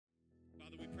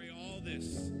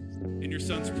This in your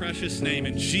son's precious name.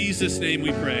 In Jesus' name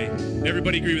we pray.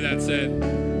 Everybody agree with that said?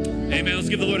 Amen. Let's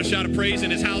give the Lord a shout of praise in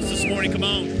his house this morning. Come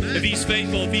on. If he's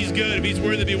faithful, if he's good, if he's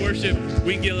worthy to be worshiped,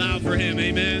 we can get loud for him.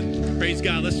 Amen. Praise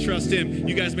God. Let's trust him.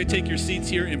 You guys may take your seats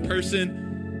here in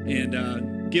person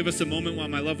and give us a moment while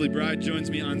my lovely bride joins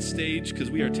me on stage,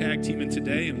 because we are tag teaming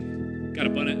today and got a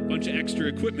bunch of extra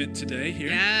equipment today here.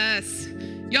 Yes.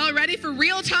 Y'all ready for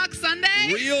Real Talk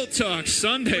Sunday? Real Talk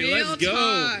Sunday. Let's go.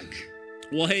 Talk.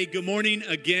 Well, hey, good morning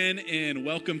again, and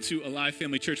welcome to Alive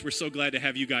Family Church. We're so glad to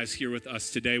have you guys here with us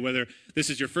today, whether this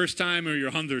is your first time or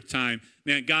your 100th time.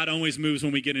 Man, God always moves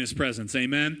when we get in his presence,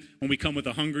 amen? When we come with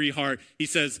a hungry heart. He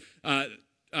says,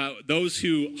 those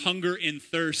who hunger and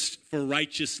thirst for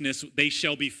righteousness, they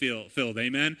shall be filled,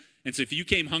 amen? And so if you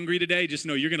came hungry today, just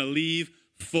know you're going to leave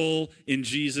full in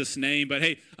Jesus' name. But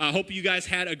hey, I hope you guys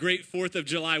had a great 4th of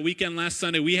July weekend last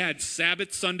Sunday. We had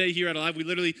Sabbath Sunday here at Alive. We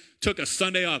literally took a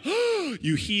Sunday off.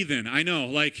 You heathen. I know,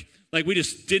 like we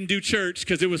just didn't do church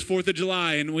because it was 4th of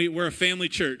July, and we're a family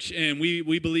church, and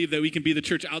we believe that we can be the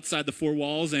church outside the four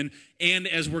walls. And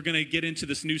as we're going to get into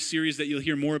this new series that you'll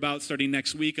hear more about starting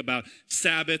next week about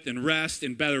Sabbath and rest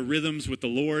and better rhythms with the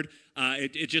Lord,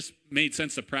 it just made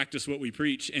sense to practice what we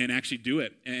preach and actually do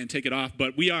it and take it off.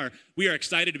 But we are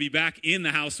excited to be back in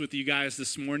the house with you guys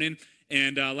this morning.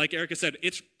 And like Erica said,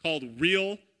 it's called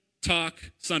Real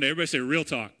Talk Sunday. Everybody say Real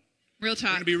Talk. Real talk.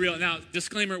 We're gonna be real. Now,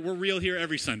 disclaimer: we're real here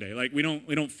every Sunday. Like we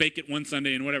don't fake it one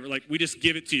Sunday and whatever. Like we just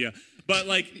give it to you. But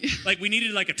like we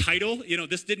needed like a title. You know,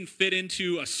 this didn't fit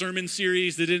into a sermon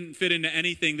series. It didn't fit into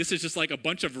anything. This is just like a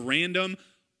bunch of random,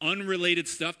 unrelated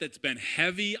stuff that's been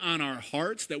heavy on our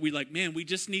hearts that we like. Man, we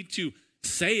just need to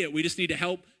say it. We just need to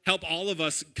help all of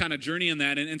us kind of journey in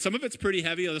that. And some of it's pretty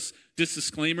heavy. This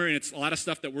disclaimer, and it's a lot of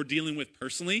stuff that we're dealing with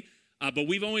personally. But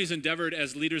we've always endeavored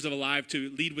as leaders of Alive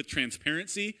to lead with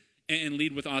transparency and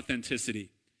lead with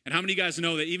authenticity. And how many of you guys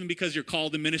know that even because you're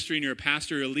called to ministry and you're a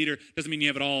pastor or a leader, doesn't mean you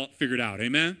have it all figured out,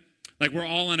 amen? Like we're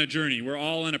all on a journey, we're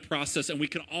all in a process, and we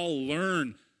can all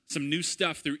learn some new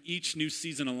stuff through each new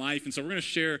season of life. And so we're going to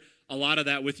share a lot of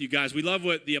that with you guys. We love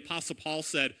what the Apostle Paul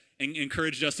said and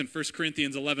encouraged us in 1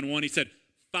 Corinthians 11:1. He said,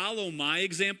 follow my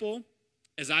example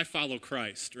as I follow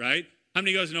Christ, right? How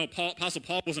many of you guys know Apostle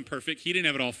Paul wasn't perfect? He didn't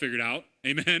have it all figured out,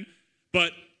 amen?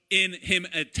 But in him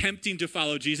attempting to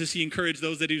follow Jesus, he encouraged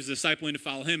those that he was discipling to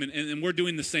follow him. And we're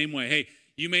doing the same way. Hey,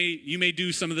 you may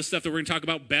do some of the stuff that we're going to talk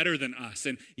about better than us.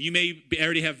 And you may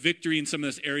already have victory in some of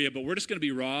this area, but we're just going to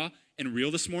be raw and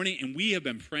real this morning. And we have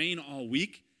been praying all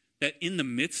week that in the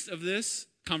midst of this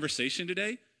conversation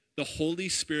today, the Holy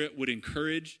Spirit would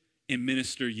encourage and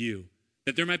minister you.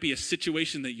 That there might be a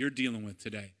situation that you're dealing with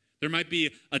today. There might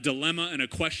be a dilemma and a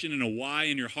question and a why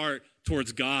in your heart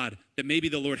towards God that maybe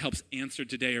the Lord helps answer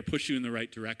today or push you in the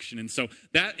right direction. And so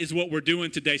that is what we're doing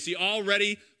today. So you all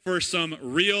ready for some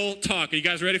real talk? Are you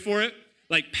guys ready for it?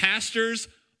 Like pastors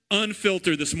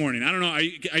unfiltered this morning. I don't know.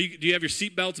 Do you have your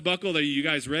seatbelts buckled? Are you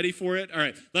guys ready for it? All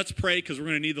right, let's pray because we're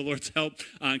going to need the Lord's help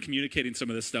on communicating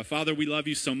some of this stuff. Father, we love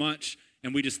you so much,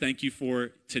 and we just thank you for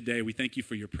today. We thank you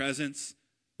for your presence.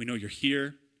 We know you're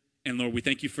here. And Lord, we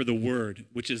thank you for the word,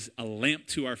 which is a lamp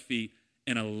to our feet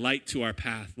and a light to our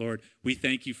path. Lord, we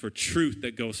thank you for truth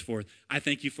that goes forth. I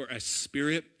thank you for a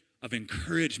spirit of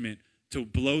encouragement to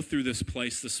blow through this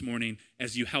place this morning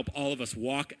as you help all of us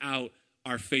walk out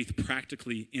our faith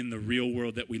practically in the real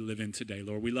world that we live in today.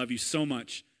 Lord, we love you so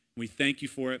much. We thank you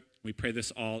for it. We pray this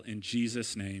all in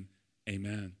Jesus' name.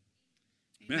 Amen.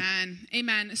 Amen.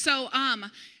 Amen. So,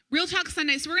 Real Talk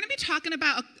Sunday. So we're going to be talking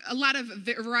about a lot of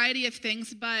variety of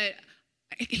things, but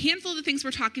a handful of the things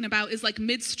we're talking about is like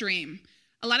midstream.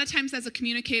 A lot of times as a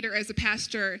communicator, as a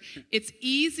pastor, it's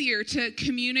easier to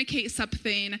communicate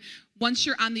something once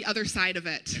you're on the other side of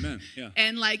it. Amen. Yeah.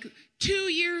 And like 2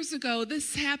 years ago,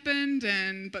 this happened,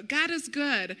 but God is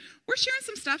good. We're sharing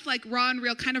some stuff like raw and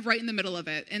real, kind of right in the middle of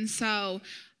it.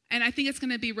 And I think it's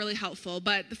going to be really helpful.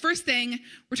 But the first thing,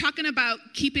 we're talking about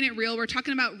keeping it real. We're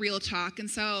talking about real talk. And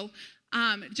so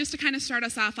just to kind of start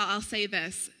us off, I'll say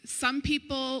this. Some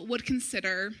people would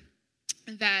consider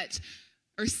that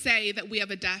or say that we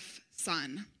have a deaf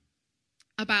son.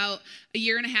 About a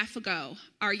year and a half ago,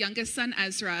 our youngest son,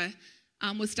 Ezra,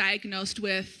 was diagnosed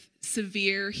with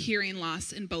severe hearing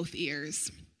loss in both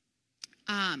ears.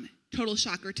 Total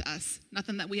shocker to us.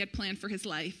 Nothing that we had planned for his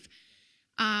life.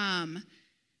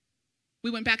 We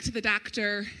went back to the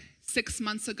doctor 6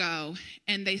 months ago,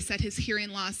 and they said his hearing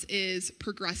loss is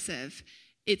progressive.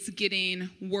 It's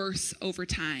getting worse over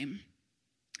time,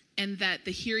 and that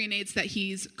the hearing aids that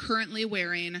he's currently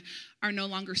wearing are no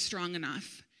longer strong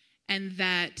enough, and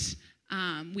that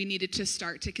we needed to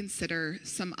start to consider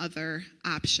some other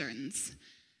options.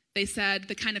 They said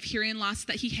the kind of hearing loss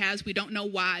that he has, we don't know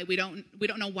why. We don't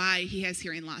know why he has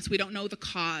hearing loss. We don't know the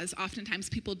cause. Oftentimes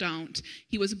people don't.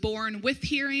 He was born with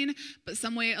hearing, but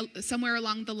somewhere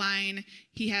along the line,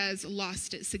 he has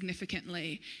lost it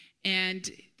significantly. And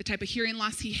the type of hearing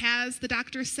loss he has, the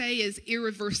doctors say, is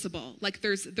irreversible. Like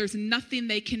there's nothing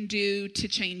they can do to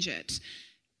change it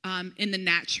in the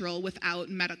natural without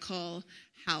medical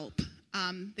help.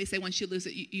 They say once you lose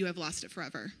it, you have lost it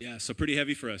forever. Yeah, so pretty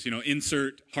heavy for us.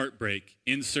 Insert heartbreak,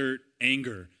 insert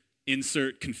anger,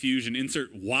 insert confusion,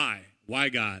 insert why. Why,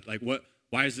 God? Like,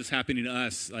 why is this happening to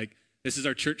us? Like, this is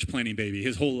our church planning baby.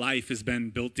 His whole life has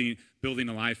been building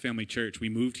Alive Family Church. We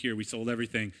moved here. We sold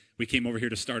everything. We came over here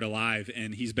to start Alive,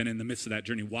 and he's been in the midst of that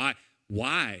journey.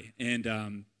 Why?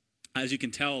 And as you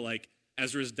can tell, like,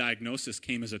 Ezra's diagnosis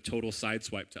came as a total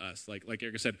sideswipe to us. Like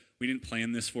Erica said, we didn't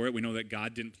plan this for it. We know that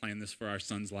God didn't plan this for our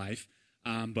son's life.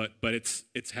 But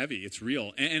it's heavy. It's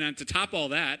real. And to top all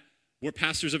that, we're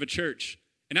pastors of a church.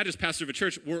 And not just pastors of a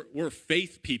church, we're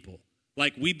faith people.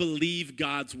 Like, we believe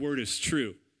God's word is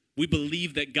true. We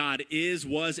believe that God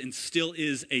was, and still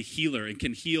is a healer and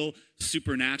can heal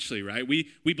supernaturally, right?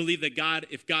 We believe that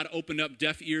if God opened up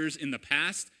deaf ears in the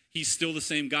past, he's still the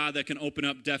same God that can open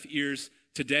up deaf ears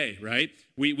today, right?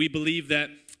 We believe that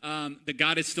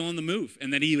God is still on the move,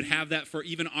 and that he would have that for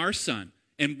even our son.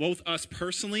 And both us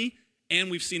personally,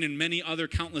 and we've seen in many other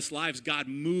countless lives, God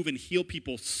move and heal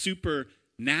people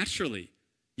supernaturally.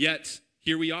 Yet,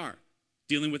 here we are,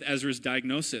 dealing with Ezra's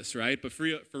diagnosis, right? But for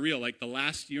real, like, the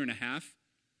last year and a half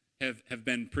have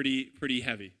been pretty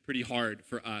heavy, pretty hard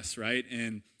for us, right?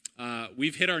 And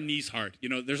we've hit our knees hard.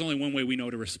 There's only one way we know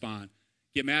to respond.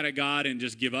 Get mad at God and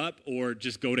just give up, or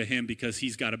just go to him because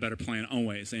he's got a better plan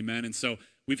always, amen? And so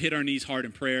we've hit our knees hard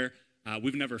in prayer.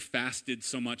 We've never fasted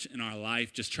so much in our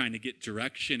life, just trying to get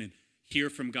direction and hear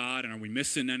from God, and are we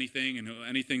missing anything, and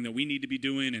anything that we need to be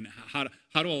doing, and how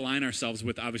to align ourselves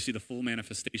with, obviously, the full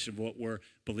manifestation of what we're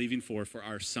believing for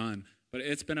our son. But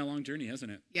it's been a long journey,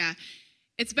 hasn't it? Yeah.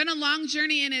 It's been a long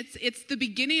journey, and it's the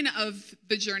beginning of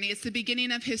the journey. It's the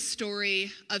beginning of his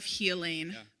story of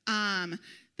healing. Yeah.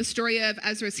 The story of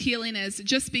Ezra's healing is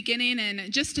just beginning,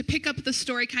 and just to pick up the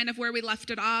story kind of where we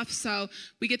left it off. So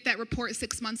we get that report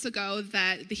 6 months ago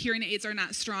that the hearing aids are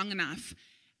not strong enough,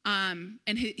 and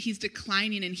he's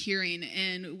declining in hearing,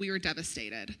 and we were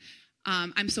devastated.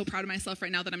 I'm so proud of myself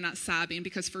right now that I'm not sobbing,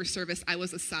 because first service I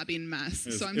was a sobbing mess.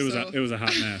 It was a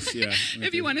hot mess. Yeah.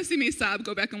 If you want to see me sob,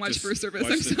 go back and watch first service.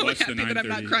 I'm so happy that I'm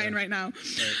not crying right now.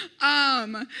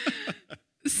 Right.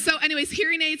 So anyways,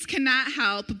 hearing aids cannot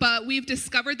help, but we've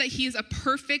discovered that he's a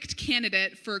perfect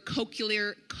candidate for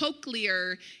cochlear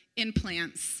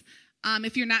implants.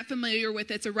 If you're not familiar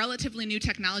with it, it's a relatively new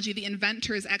technology. The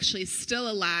inventor is actually still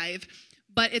alive,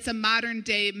 but it's a modern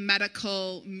day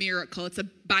medical miracle. It's a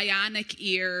bionic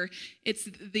ear. It's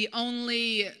the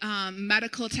only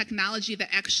medical technology that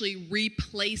actually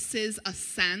replaces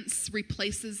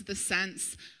the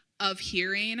sense of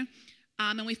hearing.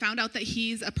 And we found out that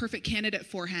he's a perfect candidate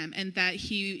for him, and that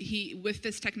he with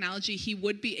this technology, he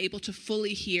would be able to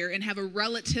fully hear and have a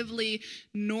relatively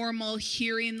normal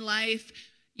hearing life.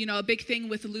 A big thing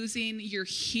with losing your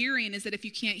hearing is that if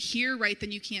you can't hear right,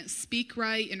 then you can't speak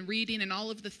right, and reading and all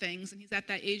of the things. And he's at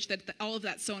that age that all of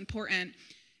that's so important.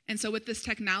 And so with this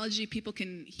technology, people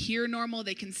can hear normal,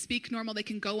 they can speak normal, they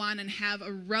can go on and have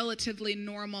a relatively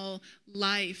normal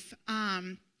life.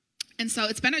 And so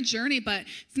it's been a journey, but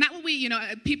it's not what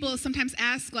people sometimes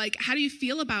ask, like, how do you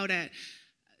feel about it?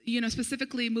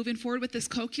 Specifically moving forward with this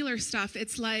cochlear stuff,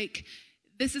 it's like,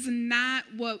 this is not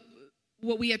what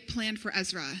we had planned for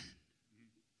Ezra.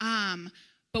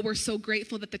 But we're so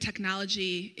grateful that the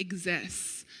technology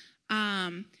exists.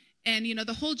 And,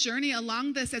 the whole journey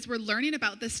along this, as we're learning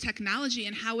about this technology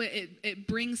and how it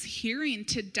brings hearing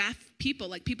to deaf people,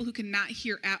 like people who cannot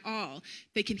hear at all,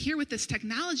 they can hear with this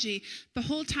technology. The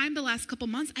whole time, the last couple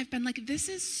months, I've been like, this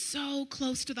is so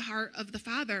close to the heart of the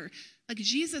Father. Like,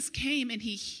 Jesus came and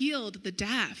he healed the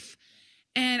deaf.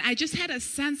 And I just had a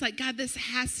sense like, God, this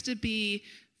has to be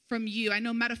from you. I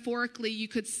know metaphorically you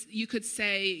could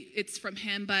say it's from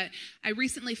him, but I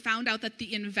recently found out that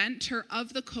the inventor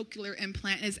of the cochlear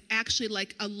implant is actually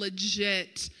like a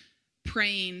legit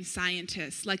praying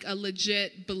scientist, like a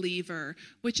legit believer,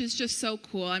 which is just so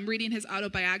cool. I'm reading his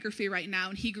autobiography right now,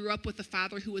 and he grew up with a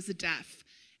father who was deaf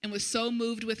and was so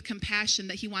moved with compassion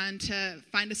that he wanted to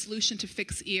find a solution to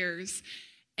fix ears,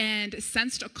 and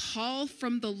sensed a call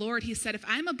from the Lord. He said, if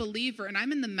I'm a believer and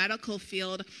I'm in the medical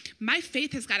field, my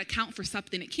faith has got to count for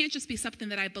something. It can't just be something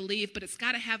that I believe, but it's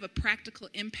got to have a practical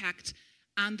impact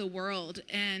on the world.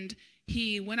 And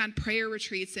He went on prayer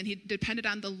retreats, and he depended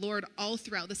on the Lord all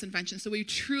throughout this invention. So we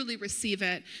truly receive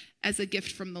it as a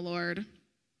gift from the Lord.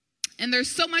 And there's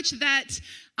so much that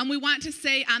we want to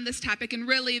say on this topic, and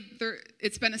really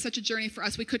it's been such a journey for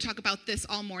us. We could talk about this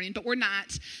all morning, but we're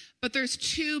not. But there's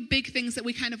two big things that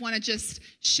we kind of want to just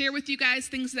share with you guys,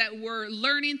 things that we're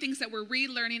learning, things that we're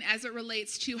relearning as it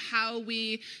relates to how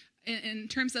we, in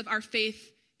terms of our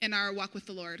faith and our walk with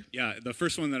the Lord. Yeah, the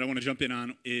first one that I want to jump in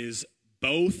on is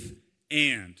both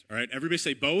and. All right, everybody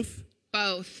say both.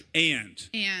 Both. And.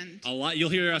 A lot. You'll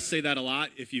hear us say that a lot.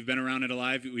 If you've been around it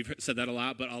alive, we've said that a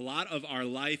lot. But a lot of our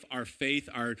life, our faith,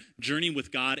 our journey with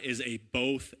God is a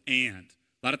both and.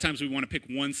 A lot of times we want to pick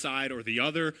one side or the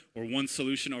other, or one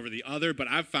solution over the other. But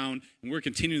I've found, and we're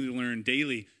continuing to learn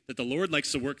daily, that the Lord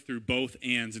likes to work through both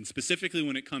ands. And specifically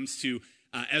when it comes to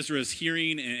Ezra's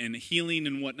hearing and healing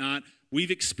and whatnot,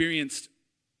 we've experienced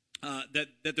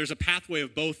that there's a pathway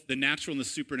of both the natural and the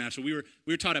supernatural. We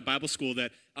were taught at Bible school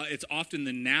that it's often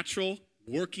the natural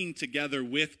working together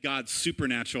with God's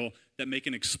supernatural that make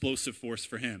an explosive force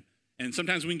for him. And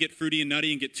sometimes we can get fruity and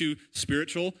nutty and get too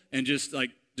spiritual and just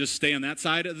stay on that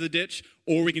side of the ditch,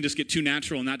 or we can just get too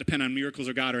natural and not depend on miracles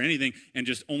or God or anything and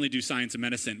just only do science and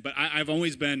medicine. But I've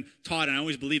always been taught, and I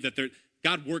always believe that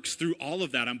God works through all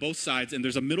of that on both sides, and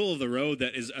there's a middle of the road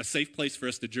that is a safe place for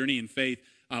us to journey in faith,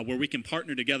 where we can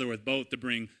partner together with both to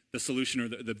bring the solution or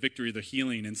the victory, the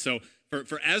healing. And so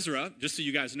for Ezra, just so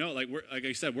you guys know, like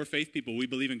I said, we're faith people. We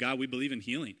believe in God. We believe in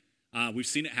healing. We've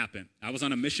seen it happen. I was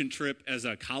on a mission trip as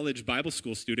a college Bible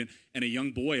school student, and a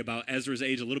young boy about Ezra's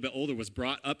age, a little bit older, was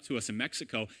brought up to us in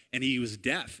Mexico, and he was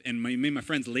deaf. And me and my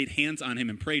friends laid hands on him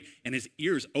and prayed, and his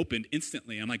ears opened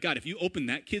instantly. I'm like, God, if you open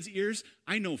that kid's ears,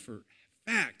 I know for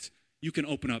a fact you can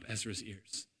open up Ezra's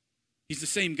ears. He's the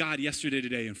same God yesterday,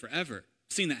 today, and forever.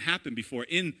 Seen that happen before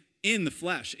in the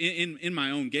flesh, in my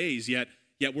own gaze, yet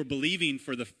we're believing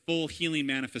for the full healing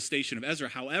manifestation of Ezra.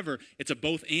 However, it's a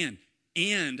both and.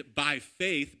 And by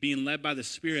faith, being led by the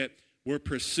Spirit, we're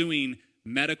pursuing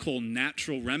medical,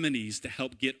 natural remedies to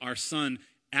help get our son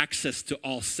access to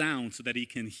all sound so that he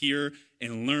can hear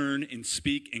and learn and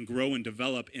speak and grow and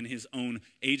develop in his own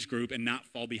age group and not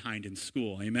fall behind in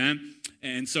school. Amen?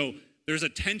 And so there's a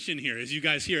tension here, as you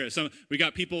guys hear it. So we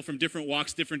got people from different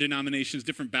walks, different denominations,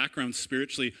 different backgrounds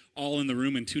spiritually, all in the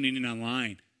room and tuning in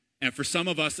online. And for some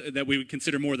of us that we would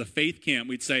consider more the faith camp,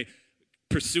 we'd say,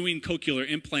 pursuing cochlear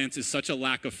implants is such a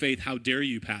lack of faith. How dare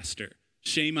you, pastor?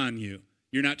 Shame on you.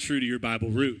 You're not true to your Bible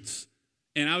roots.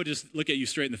 And I would just look at you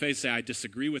straight in the face and say, I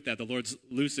disagree with that. The Lord's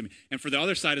loosing me. And for the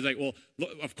other side, is like, well, look,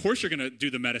 of course you're going to do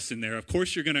the medicine there. Of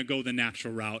course you're going to go the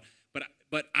natural route.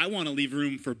 But I want to leave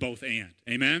room for both and.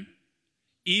 Amen?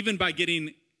 Even by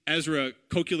getting Ezra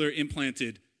cochlear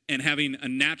implanted and having a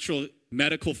natural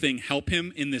medical thing help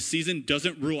him in this season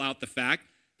doesn't rule out the fact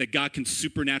that God can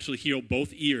supernaturally heal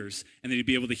both ears and that he'd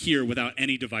be able to hear without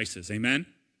any devices. Amen?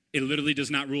 It literally does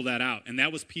not rule that out. And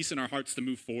that was peace in our hearts to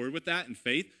move forward with that in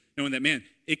faith, knowing that, man,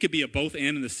 it could be a both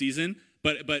and in the season.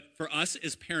 But for us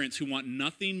as parents who want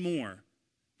nothing more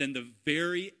than the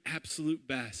very absolute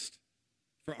best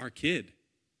for our kid,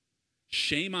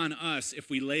 shame on us if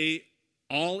we lay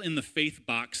all in the faith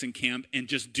box in camp and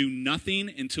just do nothing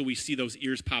until we see those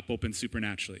ears pop open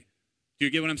supernaturally. Do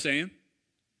you get what I'm saying?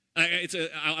 I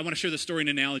want to share the story and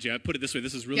analogy. I put it this way.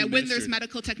 This is really when there's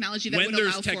medical technology that would allow for it.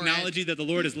 When there's technology that the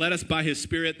Lord has led us by his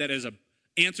Spirit that is an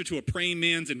answer to a praying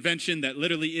man's invention that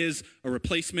literally is a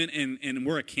replacement and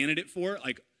we're a candidate for,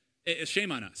 like, it's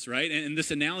shame on us, right? And this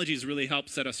analogy has really helped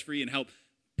set us free and help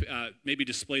maybe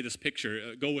display this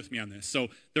picture. Go with me on this. So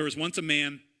there was once a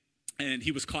man, and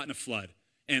he was caught in a flood,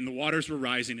 and the waters were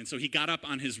rising. And so he got up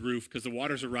on his roof because the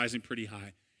waters are rising pretty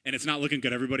high. And it's not looking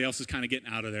good. Everybody else is kind of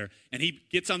getting out of there. And he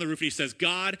gets on the roof and he says,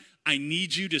 God, I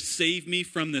need you to save me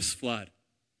from this flood.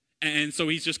 And so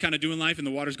he's just kind of doing life and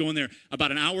the water's going there.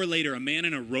 About an hour later, a man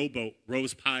in a rowboat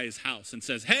rows by his house and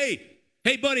says, hey,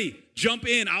 buddy, jump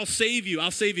in. I'll save you.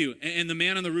 And the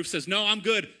man on the roof says, no, I'm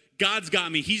good. God's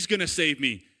got me. He's going to save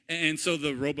me. And so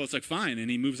the rowboat's like, fine. And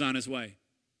he moves on his way.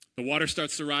 The water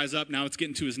starts to rise up. Now it's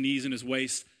getting to his knees and his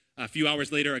waist. A few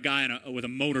hours later, a guy with a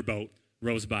motorboat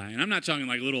rows by. And I'm not talking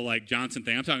like little like Johnson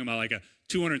thing. I'm talking about like a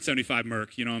 275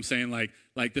 Merc. You know what I'm saying?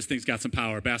 Like this thing's got some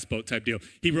power, bass boat type deal.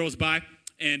 He rows by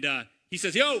and he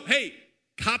says, yo, hey,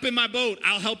 hop in my boat.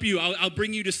 I'll help you. I'll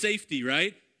bring you to safety,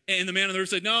 right? And the man on the roof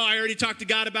said, no, I already talked to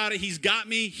God about it. He's got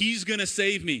me. He's going to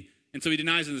save me. And so he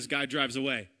denies it. This guy drives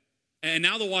away. And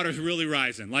now the water's really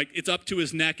rising. Like it's up to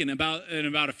his neck. And in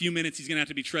about a few minutes, he's going to have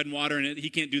to be treading water. And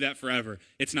he can't do that forever.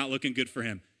 It's not looking good for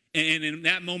him. And in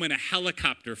that moment, a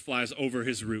helicopter flies over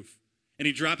his roof. And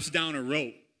he drops down a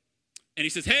rope. And he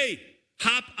says, hey,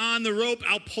 Hop on the rope.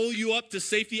 I'll pull you up to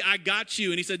safety. I got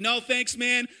you. And he said, no, thanks,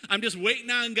 man. I'm just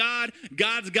waiting on God.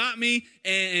 God's got me.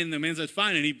 And the man says,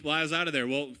 fine. And he flies out of there.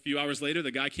 Well, a few hours later, the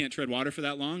guy can't tread water for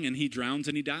that long, and he drowns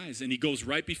and he dies. And he goes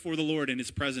right before the Lord in his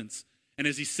presence. And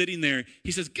as he's sitting there,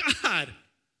 he says, God,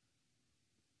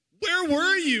 where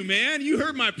were you, man? You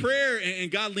heard my prayer.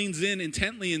 And God leans in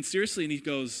intently and seriously, and he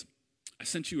goes, I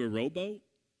sent you a rowboat.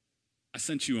 I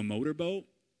sent you a motorboat.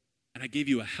 And I gave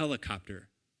you a helicopter.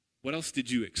 What else did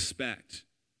you expect,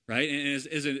 right? And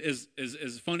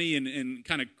as funny and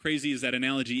kind of crazy as that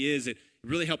analogy is, it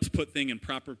really helps put things in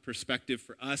proper perspective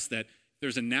for us that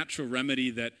there's a natural remedy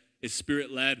that is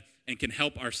spirit-led and can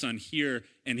help our son here,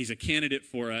 and he's a candidate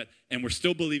for it, and we're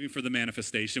still believing for the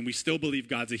manifestation. We still believe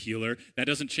God's a healer. That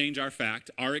doesn't change our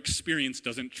fact. Our experience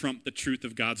doesn't trump the truth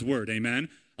of God's word, amen?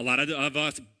 A lot of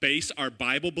us base our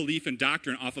Bible belief and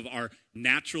doctrine off of our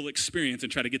natural experience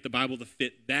and try to get the Bible to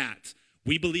fit that.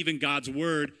 We believe in God's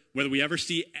word, whether we ever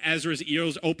see Ezra's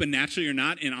ears open naturally or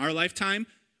not in our lifetime,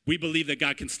 we believe that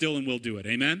God can still and will do it.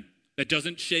 Amen? That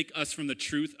doesn't shake us from the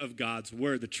truth of God's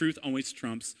word. The truth always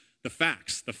trumps the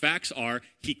facts. The facts are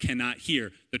he cannot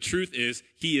hear. The truth is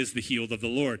he is the healed of the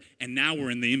Lord. And now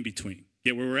we're in the in-between.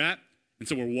 Get where we're at? And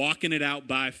so we're walking it out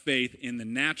by faith in the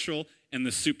natural and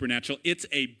the supernatural. It's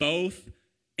a both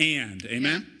and.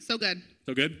 Amen? Yeah, so good.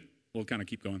 So good? We'll kind of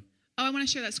keep going. Oh, I want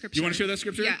to share that scripture. You want to share that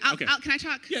scripture? Yeah. Okay. Can I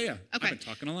talk? Yeah. Okay. I've been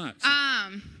talking a lot. So.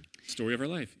 Story of our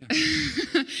life. Yeah.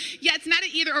 Yeah, it's not an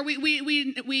either or.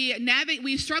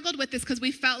 We struggled with this because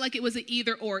we felt like it was an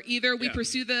either or. Either we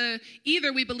pursue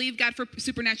either we believe God for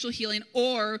supernatural healing,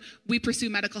 or we pursue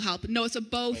medical help. No, it's a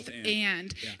both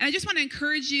and. Yeah. And I just want to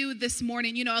encourage you this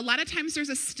morning. You know, a lot of times there's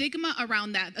a stigma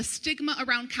around that, a stigma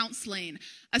around counseling,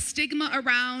 a stigma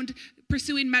around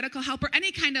pursuing medical help or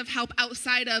any kind of help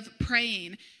outside of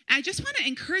praying. And I just want to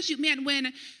encourage you, man,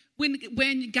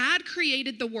 when God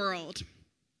created the world,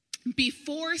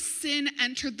 before sin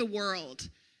entered the world,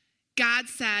 God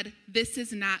said, this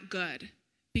is not good,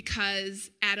 because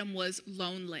Adam was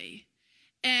lonely.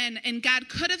 And God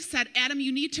could have said, Adam,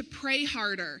 you need to pray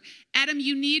harder. Adam,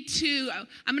 you need to,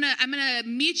 I'm gonna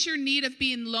meet your need of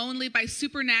being lonely by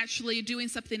supernaturally doing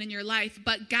something in your life.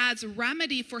 But God's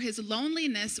remedy for his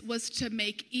loneliness was to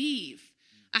make Eve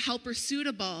a helper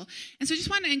suitable. And so I just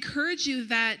want to encourage you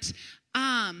that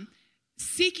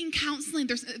seeking counseling,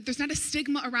 there's not a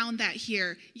stigma around that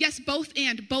here. Yes, both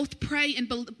pray and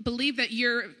believe that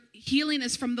your healing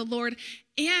is from the Lord,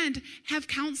 and have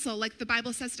counsel, like the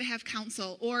Bible says to have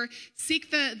counsel, or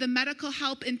seek the medical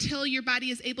help until your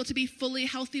body is able to be fully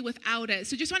healthy without it.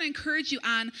 So just want to encourage you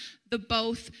on the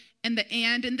both and the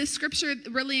and this scripture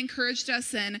really encouraged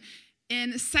us in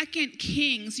 2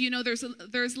 Kings. You know,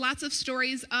 there's lots of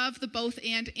stories of the both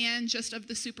and just of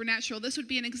the supernatural. This would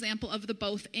be an example of the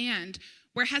both and,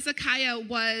 where Hezekiah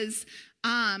was,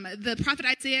 the prophet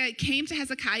Isaiah came to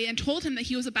Hezekiah and told him that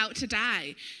he was about to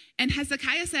die. And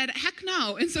Hezekiah said, heck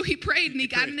no. And so he prayed and he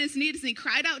got on his knees and he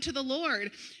cried out to the Lord.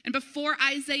 And before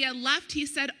Isaiah left, he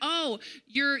said, oh,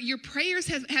 your prayers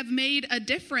have made a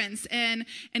difference. And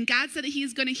God said that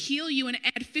he's going to heal you and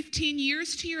add 15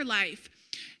 years to your life.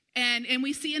 And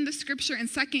we see in the scripture in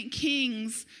 2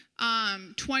 Kings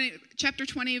chapter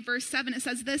 20, verse 7, it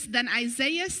says this, then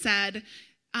Isaiah said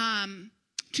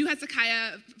to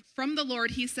Hezekiah from the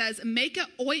Lord, he says, make an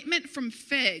ointment from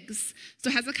figs.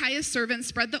 So Hezekiah's servant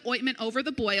spread the ointment over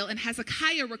the boil, and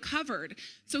Hezekiah recovered.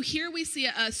 So here we see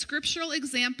a scriptural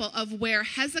example of where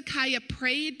Hezekiah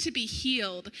prayed to be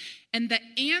healed, and the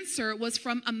answer was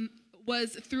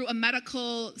through a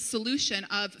medical solution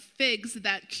of figs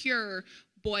that cure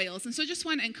boils. And so I just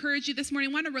want to encourage you this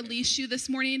morning, I want to release you this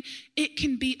morning. It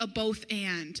can be a both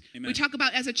and. Amen. We talk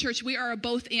about as a church, we are a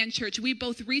both and church. We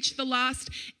both reach the lost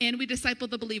and we disciple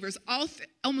the believers.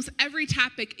 Almost every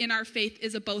topic in our faith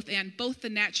is a both and, both the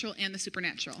natural and the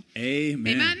supernatural.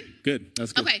 Amen. Amen? Good.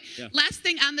 That's good. Okay. Yeah. Last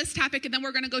thing on this topic, and then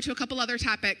we're going to go to a couple other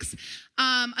topics.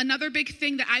 Another big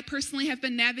thing that I personally have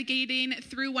been navigating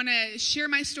through, want to share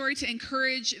my story to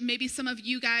encourage maybe some of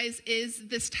you guys, is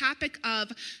this topic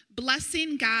of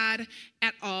blessing God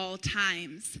at all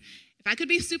times. If I could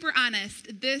be super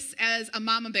honest, this as a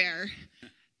mama bear,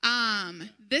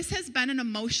 this has been an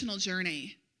emotional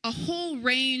journey. A whole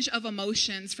range of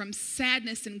emotions, from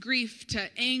sadness and grief to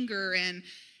anger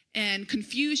and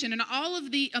confusion and all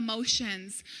of the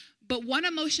emotions. But one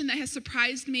emotion that has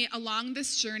surprised me along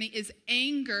this journey is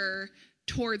anger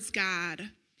towards God.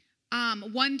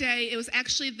 One day, it was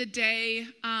actually the day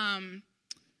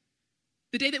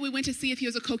the day that we went to see if he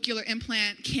was a cochlear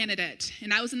implant candidate,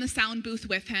 and I was in the sound booth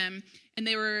with him, and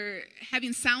they were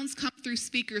having sounds come through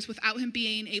speakers without him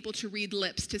being able to read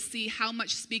lips to see how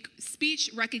much speech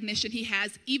recognition he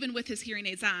has, even with his hearing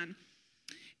aids on.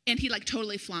 And he like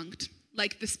totally flunked.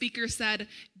 Like the speaker said,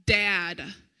 "Dad,"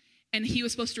 and he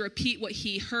was supposed to repeat what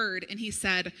he heard, and he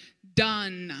said,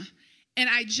 "Done." And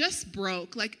I just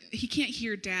broke, like, he can't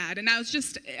hear Dad. And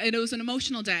it was an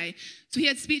emotional day. So he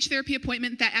had speech therapy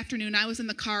appointment that afternoon. I was in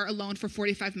the car alone for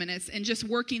 45 minutes and just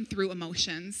working through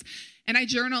emotions. And I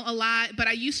journal a lot, but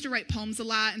I used to write poems a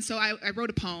lot. And so I wrote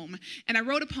a poem. And I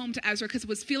wrote a poem to Ezra because I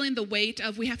was feeling the weight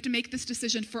of, we have to make this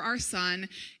decision for our son.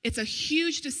 It's a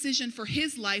huge decision for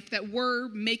his life that we're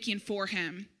making for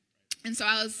him. And so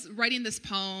I was writing this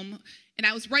poem, and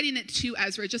I was writing it to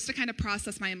Ezra just to kind of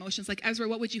process my emotions. Like, Ezra,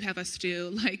 what would you have us do?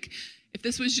 Like, if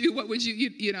this was you, what would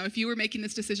you know, if you were making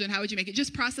this decision, how would you make it?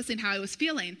 Just processing how I was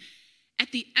feeling.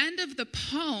 At the end of the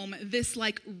poem, this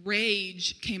like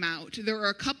rage came out. There were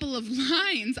a couple of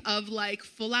lines of like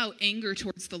full out anger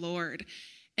towards the Lord.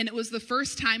 And it was the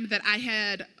first time that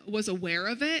I was aware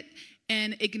of it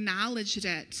and acknowledged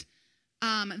it.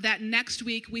 That next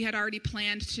week we had already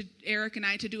planned Eric and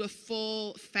I to do a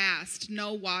full fast,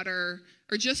 no water,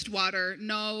 or just water,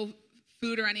 no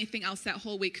food or anything else that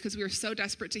whole week, because we were so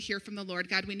desperate to hear from the Lord.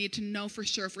 God, we need to know for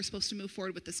sure if we're supposed to move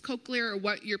forward with this cochlear or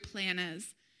what your plan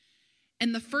is.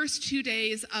 And the first 2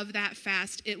 days of that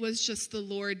fast, it was just the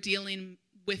Lord dealing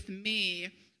with me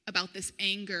about this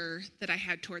anger that I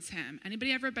had towards him.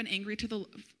 Anybody ever been angry at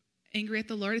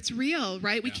the Lord? It's real,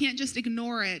 right? Yeah. We can't just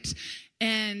ignore it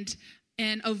and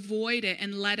avoid it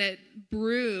and let it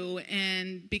brew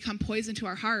and become poison to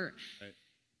our heart. Right.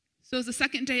 So it was the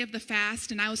second day of the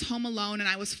fast, and I was home alone, and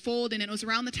I was folding, and it was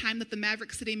around the time that the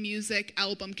Maverick City Music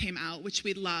album came out, which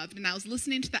we loved, and I was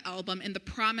listening to the album, and the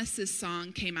Promises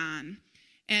song came on,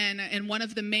 and one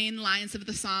of the main lines of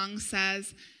the song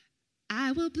says,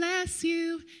 "I will bless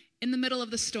you in the middle of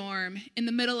the storm, in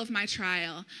the middle of my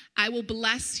trial. I will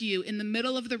bless you in the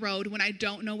middle of the road when I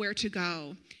don't know where to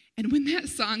go." And when that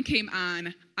song came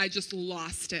on, I just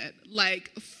lost it,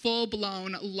 like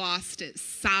full-blown lost it,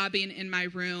 sobbing in my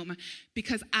room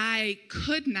because I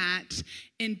could not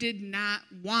and did not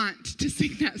want to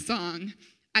sing that song.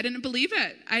 I didn't believe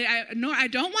it. I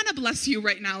don't want to bless you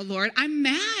right now, Lord. I'm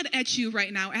mad at you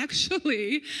right now,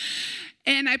 actually.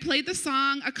 And I played the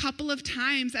song a couple of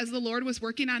times as the Lord was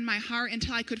working on my heart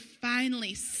until I could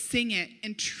finally sing it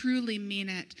and truly mean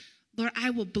it. Lord, I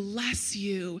will bless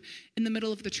you in the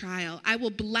middle of the trial. I will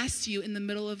bless you in the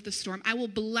middle of the storm. I will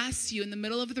bless you in the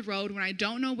middle of the road when I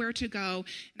don't know where to go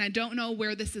and I don't know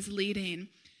where this is leading.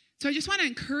 So I just want to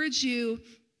encourage you.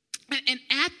 And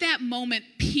at that moment,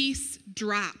 peace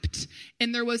dropped.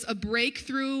 And there was a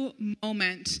breakthrough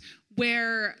moment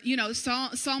where, you know,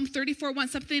 Psalm 34:1,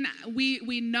 something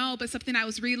we know, but something I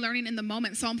was relearning in the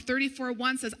moment. Psalm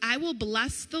 34:1 says, "I will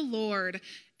bless the Lord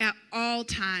at all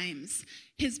times.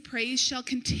 His praise shall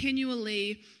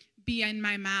continually be in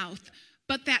my mouth."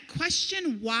 But that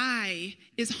question, why,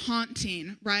 is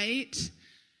haunting, right?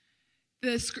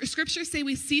 The scriptures say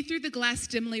we see through the glass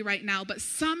dimly right now, but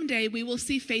someday we will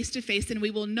see face to face and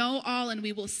we will know all and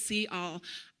we will see all.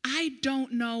 I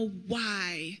don't know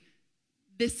why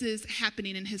this is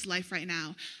happening in his life right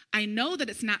now. I know that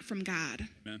it's not from God.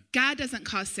 Amen. God doesn't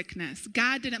cause sickness.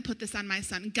 God didn't put this on my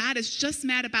son. God is just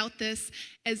mad about this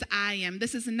as I am.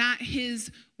 This is not his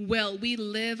will. We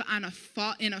live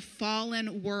in a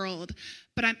fallen world.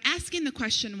 But I'm asking the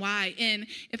question why. And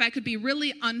if I could be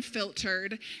really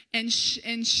unfiltered and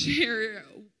share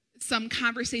some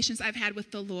conversations I've had with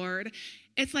the Lord,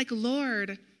 it's like,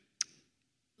 Lord,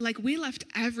 like we left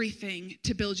everything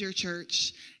to build your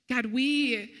church. God,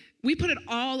 we put it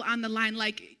all on the line.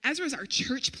 Like Ezra's our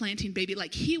church planting baby.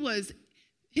 Like his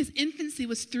infancy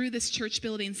was through this church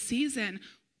building season.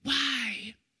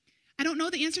 Why? I don't know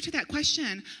the answer to that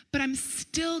question, but I'm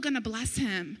still going to bless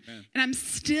him. Amen. And I'm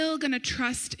still going to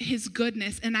trust his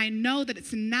goodness. And I know that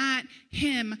it's not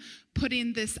him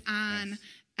putting this on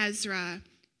Ezra.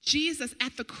 Jesus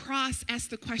at the cross asked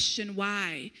the question,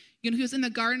 why? You know, he was in the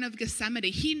Garden of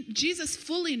Gethsemane. Jesus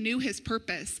fully knew his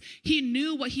purpose. He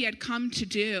knew what he had come to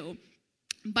do.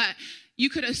 But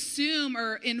you could assume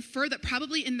or infer that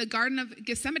probably in the Garden of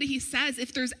Gethsemane, he says,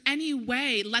 if there's any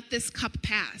way, let this cup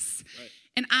pass. Right.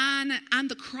 And on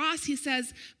the cross, he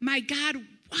says, my God,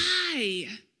 why?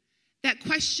 That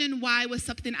question, why, was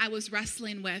something I was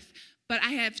wrestling with. But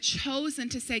I have chosen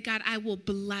to say, God, I will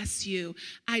bless you.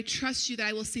 I trust you that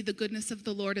I will see the goodness of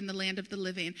the Lord in the land of the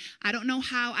living. I don't know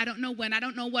how, I don't know when, I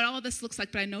don't know what all of this looks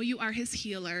like, but I know you are his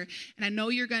healer. And I know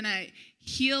you're going to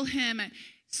heal him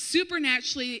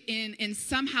supernaturally in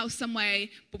somehow, some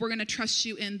way, but we're going to trust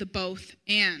you in the both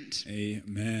and.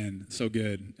 Amen. So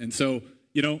good. And so,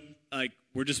 like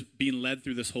we're just being led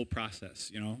through this whole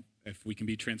process, if we can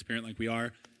be transparent like we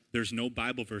are. There's no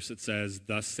Bible verse that says,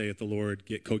 thus saith the Lord,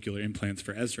 get cochlear implants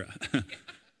for Ezra.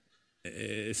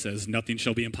 It says, nothing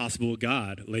shall be impossible with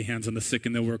God. Lay hands on the sick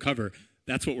and they'll recover.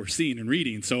 That's what we're seeing and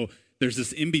reading. So there's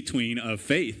this in-between of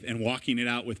faith and walking it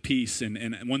out with peace.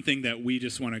 And one thing that we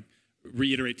just want to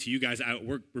reiterate to you guys,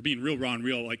 we're being real raw and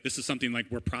real. Like this is something like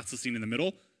we're processing in the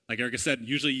middle. Like Erica said,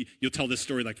 usually you'll tell this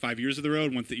story like 5 years of the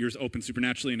road once the ears open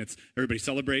supernaturally and everybody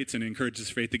celebrates and encourages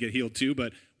faith to get healed too.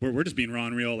 But we're just being raw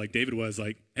and real like David was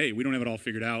like, hey, we don't have it all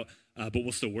figured out, but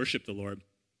we'll still worship the Lord.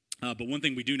 But one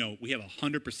thing we do know, we have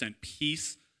 100%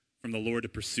 peace from the Lord to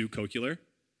pursue cochlear.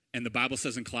 And the Bible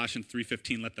says in Colossians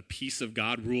 3:15, let the peace of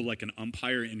God rule like an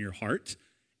umpire in your heart.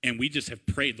 And we just have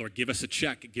prayed, Lord, give us a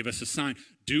check, give us a sign.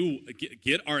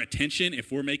 Get our attention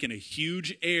if we're making a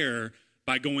huge error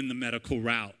by going the medical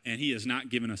route. And he has not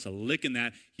given us a lick in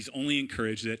that. He's only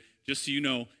encouraged it. Just so you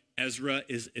know, Ezra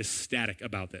is ecstatic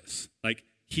about this. Like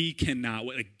he cannot,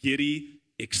 giddy,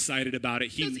 excited about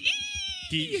it.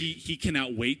 He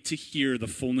cannot wait to hear the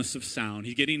fullness of sound.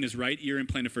 He's getting his right ear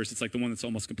implanted first. It's like the one that's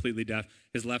almost completely deaf.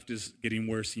 His left is getting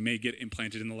worse. He may get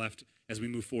implanted in the left as we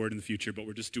move forward in the future, but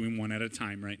we're just doing one at a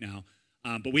time right now.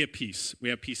 But we have peace. We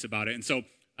have peace about it. And so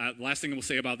the last thing we'll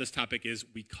say about this topic is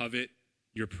we covet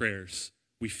your prayers.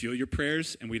 We feel your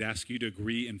prayers, and we'd ask you to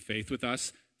agree in faith with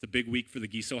us. It's a big week for the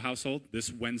Giso household.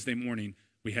 This Wednesday morning,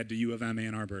 we head to U of M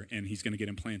Ann Arbor, and he's going to get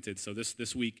implanted. So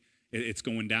this week, it's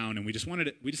going down, and we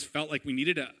just felt like we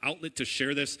needed an outlet to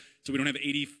share this so we don't have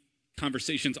 80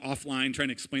 conversations offline trying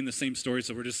to explain the same story.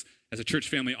 So we're just, as a church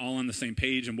family, all on the same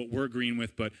page and what we're agreeing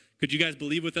with. But could you guys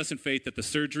believe with us in faith that the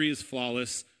surgery is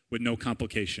flawless with no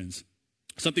complications?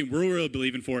 Something we're really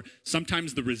believing for.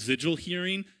 Sometimes the residual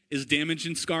hearing is damaged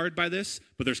and scarred by this,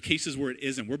 but there's cases where it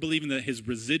isn't. We're believing that his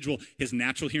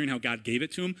natural hearing, how God gave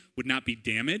it to him, would not be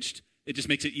damaged. It just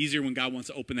makes it easier when God wants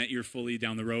to open that ear fully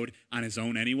down the road on his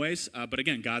own anyways. But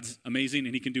again, God's amazing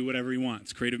and he can do whatever he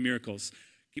wants. Creative miracles.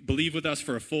 Believe with us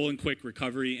for a full and quick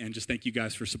recovery, and just thank you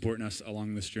guys for supporting us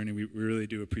along this journey. We really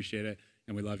do appreciate it,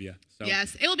 and we love you. So.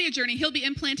 Yes, it will be a journey. He'll be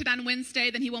implanted on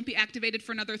Wednesday, then he won't be activated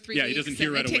for another 3 weeks. Yeah, he doesn't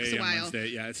hear right away takes a on while. Wednesday.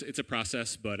 Yeah, it's a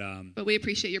process, but we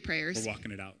appreciate your prayers. We're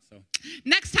walking it out. So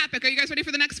next topic. Are you guys ready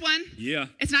for the next one? Yeah.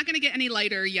 It's not going to get any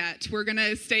lighter yet. We're going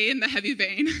to stay in the heavy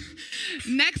vein.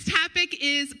 Next topic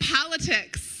is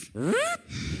politics.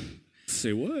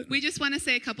 Say what? We just want to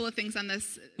say a couple of things on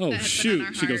this. Oh, that have shoot. been on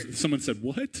our She heart. goes, someone said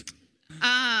what?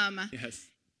 Yes.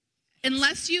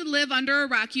 Unless you live under a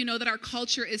rock, you know that our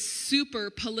culture is super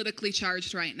politically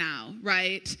charged right now,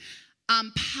 right?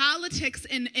 Politics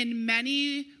in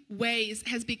many ways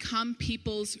has become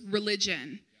people's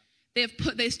religion. They have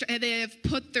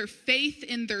put their faith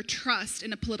in their trust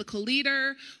in a political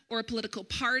leader or a political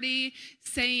party,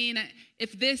 saying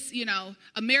if this,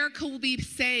 America will be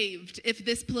saved if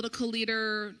this political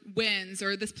leader wins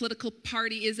or this political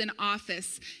party is in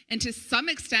office. And to some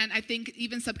extent, I think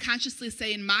even subconsciously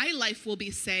saying my life will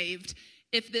be saved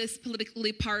if this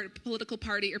political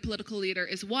party or political leader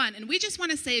is won. And we just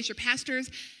want to say as your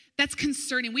pastors, that's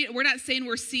concerning. We're not saying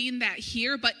we're seeing that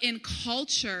here, but in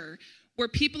culture, where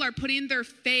people are putting their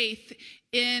faith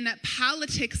in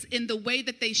politics in the way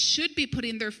that they should be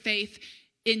putting their faith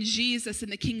in Jesus in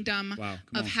the kingdom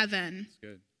of heaven.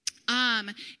 That's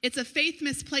good. It's a faith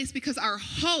misplaced because our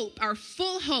hope, our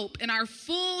full hope, and our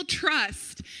full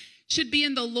trust should be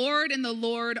in the Lord and the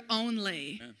Lord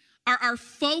only. Yeah. Our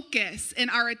focus and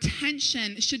our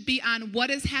attention should be on what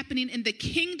is happening in the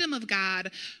kingdom of God,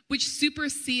 which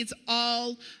supersedes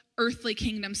all earthly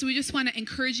kingdom. So we just want to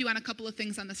encourage you on a couple of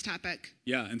things on this topic.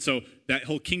 Yeah, and so that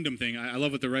whole kingdom thing, I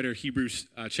love what the writer of Hebrews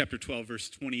chapter 12, verse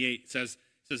 28 says,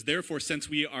 therefore, since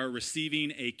we are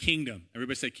receiving a kingdom,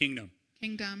 everybody say kingdom.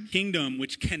 Kingdom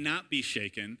which cannot be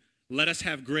shaken, let us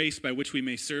have grace by which we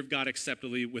may serve God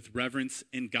acceptably with reverence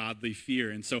and godly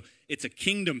fear. And so it's a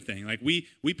kingdom thing. Like we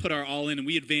put our all in and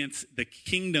we advance the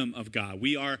kingdom of God.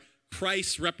 We are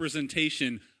Christ's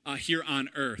representation here on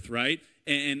earth, right?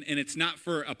 And it's not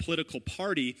for a political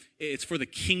party, it's for the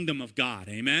kingdom of God,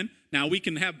 amen? Now, we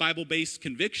can have Bible-based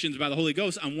convictions by the Holy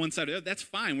Ghost on one side or the other. That's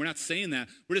fine. We're not saying that.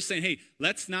 We're just saying, hey,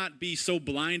 let's not be so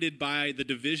blinded by the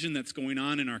division that's going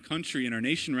on in our country and our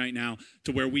nation right now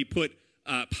to where we put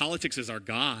politics as our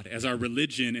God, as our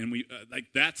religion, and we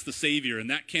that's the Savior, and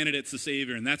that candidate's the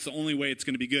Savior, and that's the only way it's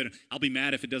going to be good. I'll be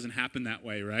mad if it doesn't happen that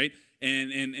way, right?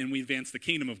 And we advance the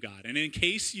kingdom of God. And in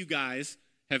case you guys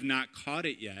have not caught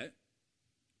it yet,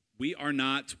 we are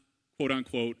not, quote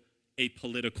unquote, a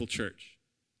political church.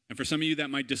 And for some of you, that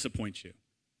might disappoint you.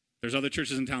 There's other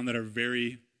churches in town that are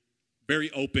very, very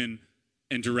open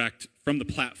and direct from the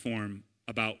platform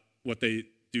about what they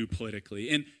do politically.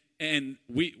 And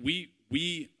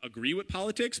we agree with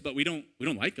politics, but we don't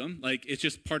like them. Like, it's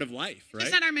just part of life, right?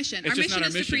 It's not our mission. Our mission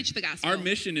is to preach the gospel. Our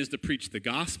mission is to preach the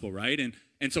gospel, right?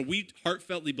 And so we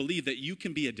heartfeltly believe that you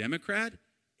can be a Democrat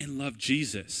and love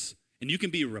Jesus. And you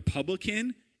can be a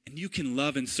Republican and you can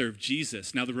love and serve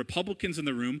Jesus. Now, the Republicans in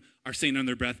the room are saying under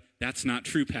their breath, that's not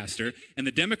true, Pastor. And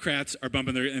the Democrats are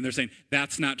bumping and they're saying,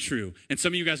 that's not true. And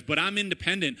some of you guys, but I'm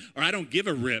independent, or I don't give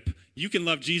a rip. You can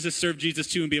love Jesus, serve Jesus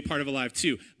too, and be a part of Alive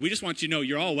too. We just want you to know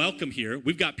you're all welcome here.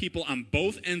 We've got people on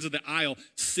both ends of the aisle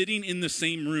sitting in the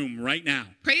same room right now.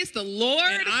 Praise the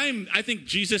Lord. And I think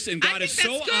Jesus and God is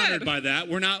so honored by that.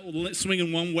 We're not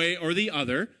swinging one way or the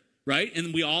other, right?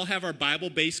 And we all have our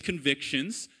Bible-based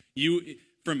convictions.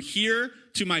 From here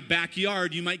to my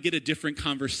backyard, you might get a different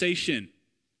conversation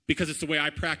because it's the way I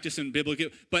practice in biblical.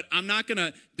 But I'm not going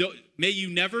to, may you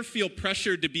never feel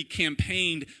pressured to be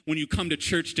campaigned when you come to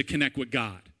church to connect with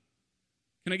God.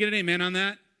 Can I get an amen on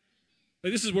that?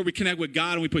 Like, this is where we connect with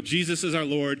God and we put Jesus as our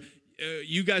Lord.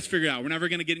 You guys figure it out. We're never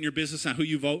going to get in your business on who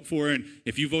you vote for. And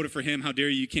if you voted for him, how dare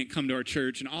you can't come to our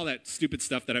church and all that stupid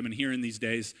stuff that I've been hearing these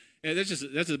days.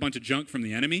 That's a bunch of junk from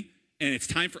the enemy. And it's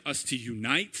time for us to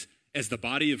unite as the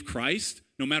body of Christ,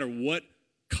 no matter what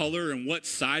color and what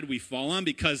side we fall on,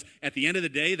 because at the end of the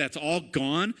day, that's all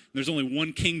gone. There's only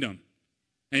one kingdom.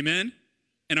 Amen?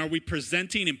 And are we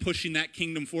presenting and pushing that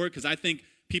kingdom forward? Because I think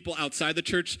people outside the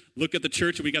church look at the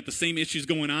church and we got the same issues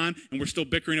going on and we're still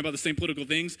bickering about the same political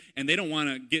things, and they don't want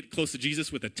to get close to Jesus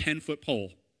with a 10-foot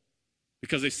pole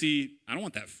because they see, I don't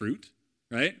want that fruit,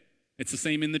 right? It's the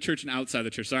same in the church and outside the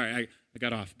church. Sorry, I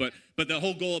got off. But the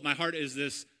whole goal of my heart is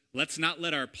this: let's not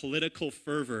let our political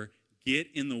fervor get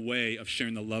in the way of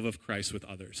sharing the love of Christ with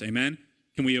others. Amen?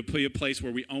 Can we be a place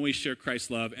where we always share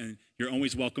Christ's love and you're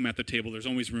always welcome at the table? There's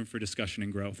always room for discussion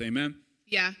and growth. Amen?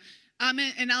 Yeah.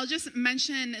 And I'll just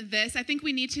mention this. I think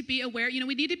we need to be aware,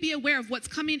 we need to be aware of what's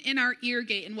coming in our ear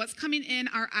gate and what's coming in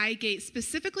our eye gate,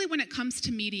 specifically when it comes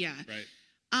to media. Right.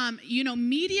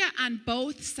 Media on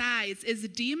both sides is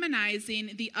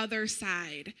demonizing the other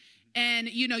side. And,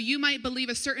 you might believe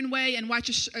a certain way and watch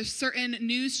a certain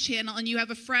news channel, and you have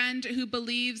a friend who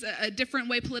believes a different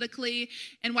way politically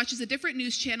and watches a different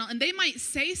news channel, and they might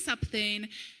say something,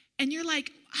 and you're like,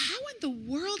 how in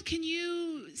the world can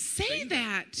you say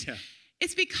that? Yeah.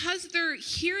 It's because they're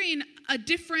hearing a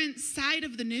different side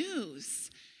of the news.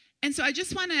 And so I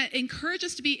just want to encourage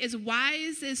us to be as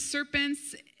wise as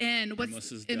serpents and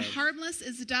harmless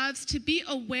as doves, to be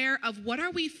aware of what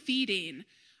are we feeding.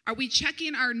 Are we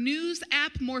checking our news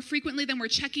app more frequently than we're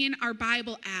checking our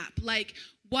Bible app? Like,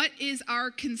 what is our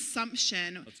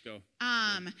consumption? Let's go.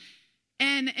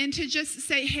 And to just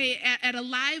say, hey, at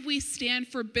Alive, we stand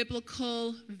for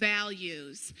biblical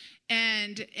values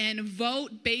and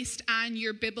vote based on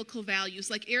your biblical values.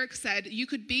 Like Eric said, you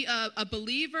could be a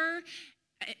believer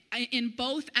in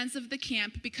both ends of the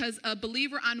camp, because a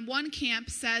believer on one camp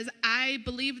says, I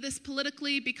believe this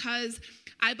politically because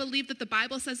I believe that the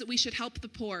Bible says that we should help the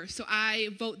poor, so I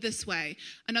vote this way.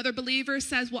 Another believer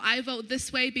says, well, I vote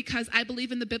this way because I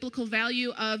believe in the biblical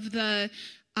value of the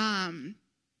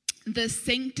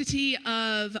sanctity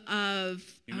of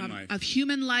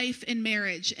human life in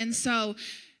marriage. And so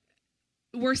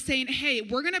we're saying, hey,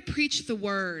 we're going to preach the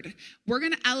word. We're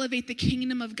going to elevate the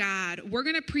kingdom of God. We're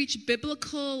going to preach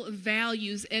biblical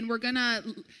values, and we're going to,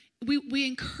 we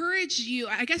encourage you.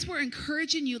 I guess we're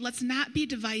encouraging you, let's not be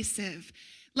divisive.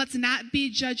 Let's not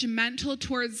be judgmental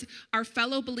towards our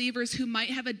fellow believers who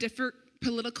might have a different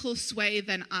political sway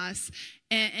than us,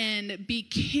 and be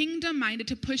kingdom-minded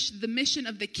to push the mission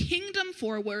of the kingdom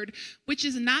forward, which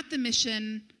is not the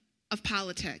mission of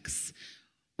politics.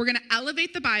 We're going to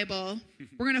elevate the Bible.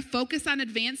 We're going to focus on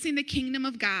advancing the kingdom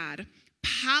of God.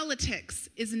 Politics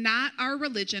is not our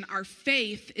religion. Our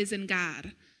faith is in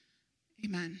God.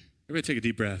 Amen. Everybody take a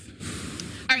deep breath.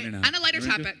 All right, on a lighter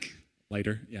topic.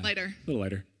 Lighter, yeah. Lighter. A little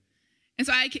lighter. And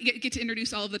so I get to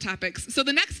introduce all of the topics. So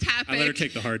the next topic. I let her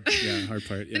take the hard part.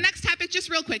 Yeah. The next topic,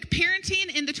 just real quick,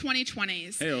 parenting in the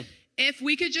 2020s. Hey-o. If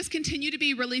we could just continue to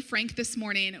be really frank this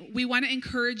morning, we want to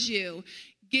encourage you.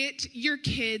 Get your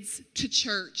kids to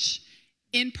church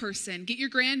in person. Get your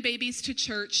grandbabies to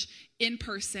church in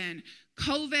person.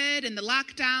 COVID and the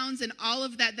lockdowns and all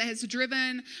of that has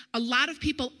driven a lot of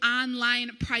people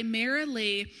online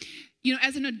primarily.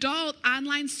 As an adult,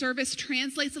 online service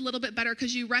translates a little bit better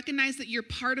because you recognize that you're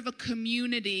part of a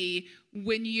community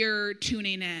when you're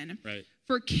tuning in. Right.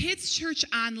 for Kids Church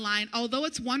Online, although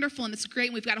it's wonderful and it's great,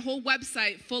 and we've got a whole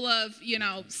website full of,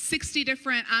 60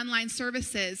 different online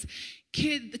services,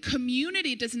 the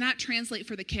community does not translate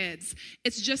for the kids.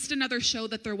 It's just another show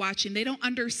that they're watching. They don't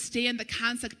understand the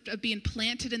concept of being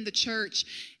planted in the church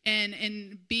and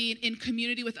being in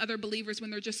community with other believers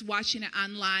when they're just watching it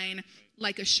online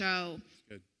like a show.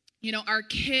 Our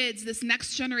kids, this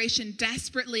next generation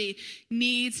desperately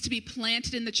needs to be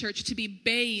planted in the church, to be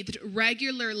bathed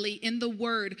regularly in the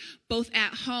word, both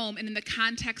at home and in the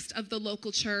context of the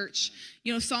local church.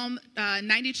 Psalm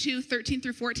 92, 13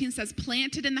 through 14 says,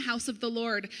 planted in the house of the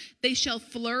Lord, they shall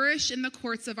flourish in the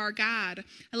courts of our God.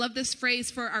 I love this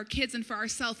phrase for our kids and for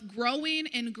ourselves, growing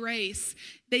in grace.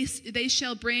 They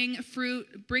shall bring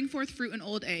forth fruit in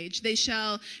old age. They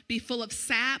shall be full of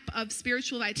sap of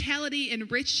spiritual vitality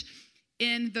and rich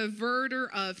in the verdure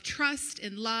of trust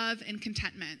and love and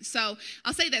contentment. So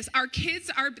I'll say this,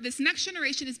 this next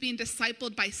generation is being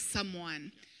discipled by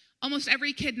someone. Almost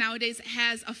every kid nowadays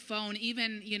has a phone,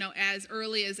 even, as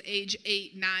early as age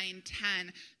 8, 9,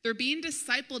 10. They're being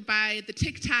discipled by the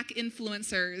TikTok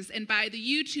influencers and by the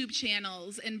YouTube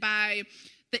channels and by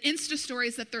the Insta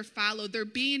stories that they're followed. They're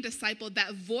being discipled.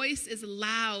 That voice is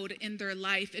loud in their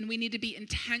life, and we need to be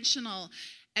intentional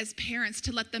as parents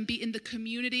to let them be in the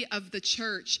community of the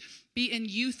church, be in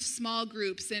youth small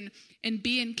groups and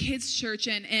be in kids church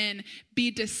and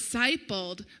be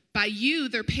discipled by you,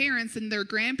 their parents and their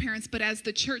grandparents, but as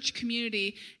the church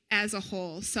community as a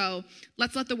whole. So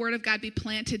let's let the word of God be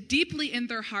planted deeply in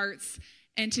their hearts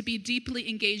and to be deeply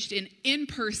engaged in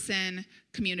in-person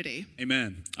community.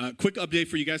 Amen. Quick update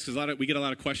for you guys, because we get a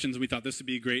lot of questions. We thought this would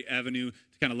be a great avenue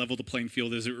to kind of level the playing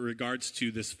field as it regards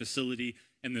to this facility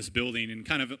and this building, and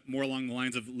kind of more along the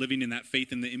lines of living in that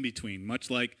faith in the in-between.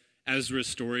 Much like Ezra's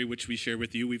story, which we share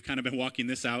with you, we've kind of been walking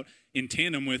this out in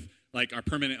tandem with like our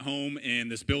permanent home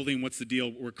and this building. What's the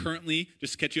deal? We're currently,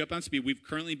 just to catch you up on speed, we've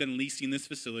currently been leasing this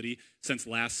facility since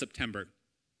last September.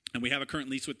 And we have a current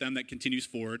lease with them that continues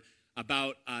forward.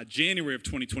 About January of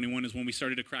 2021 is when we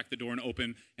started to crack the door and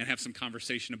open and have some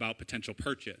conversation about potential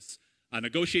purchase.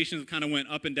 Negotiations kind of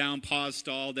went up and down, paused,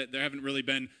 stalled. There haven't really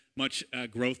been much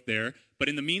growth there. But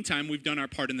in the meantime, we've done our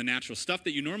part in the natural stuff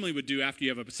that you normally would do after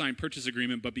you have a signed purchase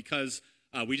agreement. But because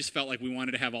we just felt like we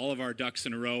wanted to have all of our ducks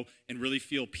in a row and really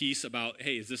feel peace about,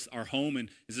 hey, is this our home and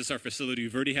is this our facility?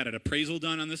 We've already had an appraisal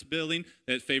done on this building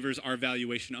that favors our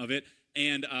valuation of it.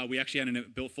 And we actually had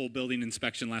a full building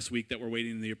inspection last week that we're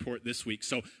waiting in the report this week.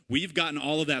 So we've gotten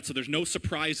all of that. So there's no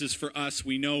surprises for us.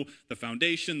 We know the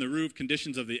foundation, the roof,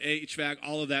 conditions of the HVAC,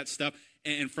 all of that stuff.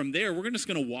 And from there, we're just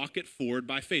going to walk it forward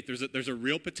by faith. There's a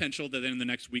real potential that in the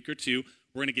next week or two,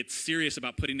 we're going to get serious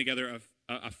about putting together an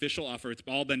official offer. It's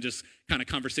all been just kind of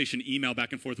conversation, email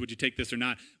back and forth. Would you take this or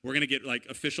not? We're going to get like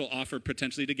official offer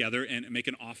potentially together and make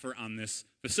an offer on this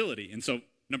facility. And so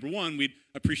number one, we'd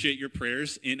appreciate your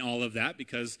prayers in all of that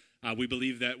because we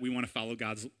believe that we want to follow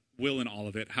God's will in all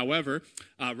of it. However,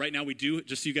 right now we do,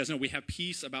 just so you guys know, we have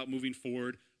peace about moving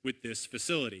forward with this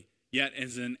facility. Yet,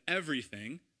 as in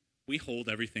everything, we hold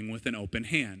everything with an open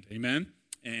hand. Amen?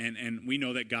 And we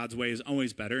know that God's way is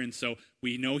always better. And so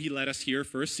we know he led us here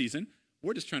for a season.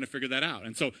 We're just trying to figure that out.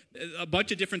 And so a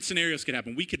bunch of different scenarios could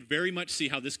happen. We could very much see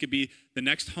how this could be the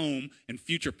next home and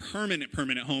future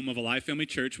permanent home of Alive Family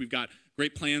Church. We've got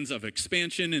great plans of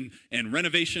expansion and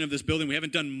renovation of this building. We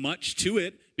haven't done much to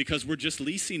it because we're just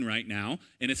leasing right now,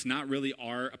 and it's not really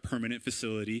our permanent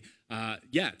facility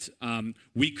yet.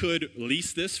 We could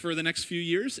lease this for the next few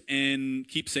years and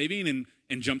keep saving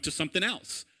and jump to something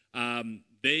else.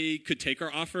 They could take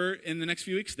our offer in the next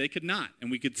few weeks. They could not. And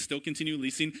we could still continue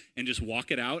leasing and just walk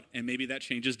it out, and maybe that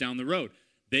changes down the road.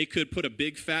 They could put a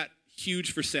big, fat,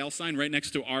 huge for sale sign right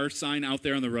next to our sign out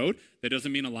there on the road. That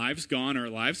doesn't mean Alive's gone or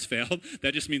Alive's failed.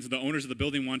 That just means the owners of the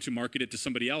building want to market it to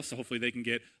somebody else, so hopefully they can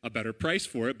get a better price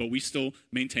for it, but we still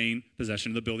maintain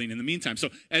possession of the building in the meantime. So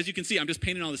as you can see, I'm just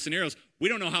painting all the scenarios. We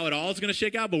don't know how it all is going to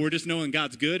shake out, but we're just knowing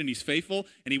God's good and he's faithful,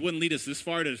 and he wouldn't lead us this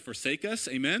far to forsake us.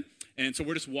 Amen? And so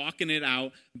we're just walking it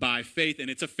out by faith, and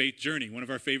it's a faith journey. One of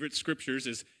our favorite scriptures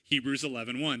is Hebrews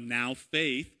 11:1. Now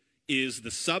faith is the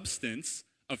substance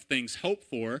of things hoped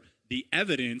for, the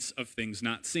evidence of things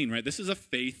not seen, right? This is a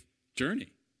faith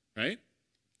journey, right?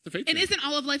 It's a faith journey. And isn't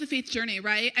all of life a faith journey,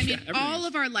 right? I mean, all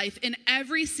of our life, in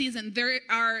every season, there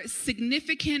are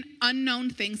significant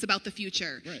unknown things about the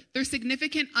future. Right. There's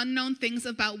significant unknown things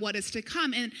about what is to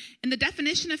come. And the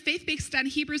definition of faith based on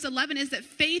Hebrews 11 is that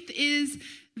faith is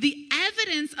the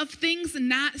evidence of things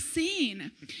not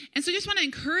seen. And so I just want to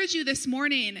encourage you this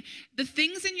morning, the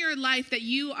things in your life that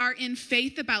you are in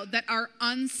faith about that are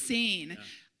unseen.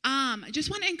 I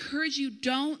just want to encourage you,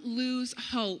 don't lose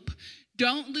hope.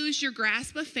 Don't lose your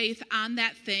grasp of faith on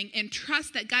that thing and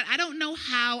trust that God, I don't know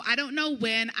how, I don't know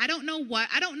when, I don't know what,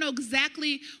 I don't know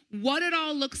exactly what it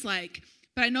all looks like,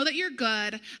 but I know that you're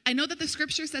good. I know that the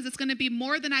scripture says it's going to be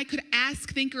more than I could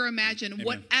ask, think, or imagine, Amen.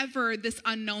 whatever this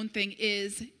unknown thing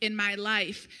is in my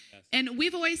life. Yes. And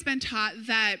we've always been taught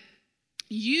that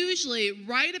usually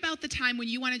right about the time when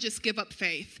you want to just give up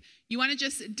faith, you want to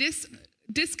just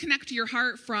disconnect your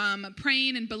heart from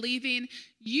praying and believing,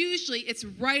 usually it's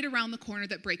right around the corner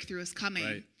that breakthrough is coming.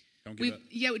 Right. Don't give up.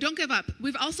 Yeah, don't give up.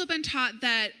 We've also been taught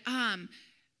that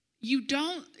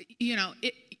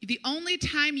the only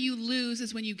time you lose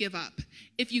is when you give up.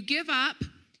 If you give up,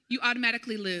 you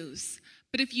automatically lose.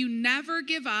 But if you never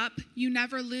give up, you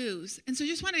never lose. And so I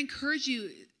just want to encourage you,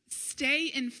 stay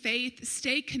in faith,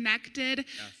 stay connected.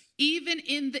 Yes. Even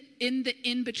in the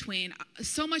in-between.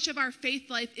 So much of our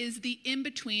faith life is the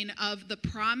in-between of the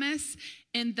promise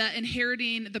and the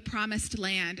inheriting the promised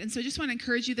land. And so I just want to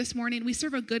encourage you this morning. We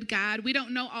serve a good God. We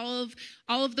don't know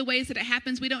all of the ways that it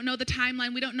happens. We don't know the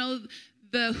timeline. We don't know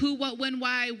the who, what, when,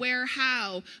 why, where,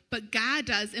 how. But God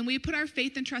does. And we put our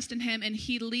faith and trust in him, and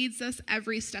he leads us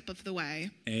every step of the way.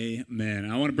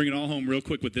 Amen. I want to bring it all home real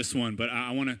quick with this one, but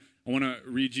I want to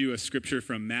read you a scripture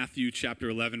from Matthew chapter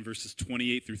 11, verses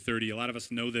 28 through 30. A lot of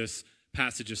us know this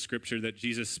passage of scripture that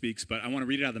Jesus speaks, but I want to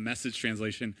read it out of the Message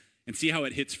translation and see how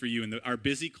it hits for you. In our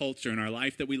busy culture, in our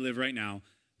life that we live right now,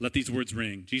 let these words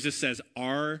ring. Jesus says,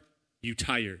 "Are you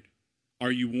tired?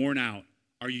 Are you worn out?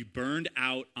 Are you burned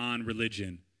out on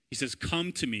religion?" He says,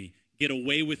 "Come to me, get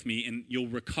away with me, and you'll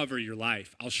recover your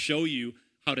life. I'll show you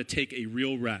how to take a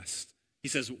real rest." He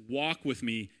says, "Walk with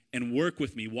me and work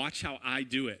with me. Watch how I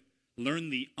do it.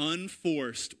 Learn the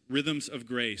unforced rhythms of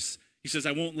grace." He says,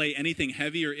 "I won't lay anything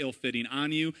heavy or ill-fitting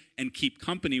on you, and keep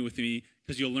company with me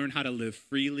because you'll learn how to live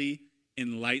freely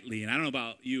and lightly." And I don't know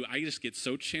about you, I just get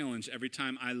so challenged every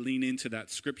time I lean into that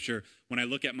scripture when I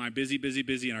look at my busy,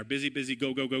 and our busy,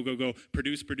 go,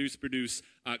 produce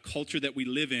culture that we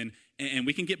live in, and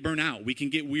we can get burnt out, we can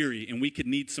get weary, and we could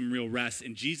need some real rest.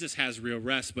 And Jesus has real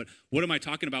rest. But what am I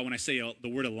talking about when I say the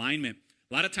word alignment?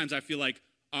 A lot of times I feel like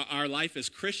our life as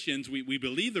Christians, we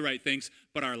believe the right things,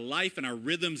 but our life and our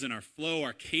rhythms and our flow,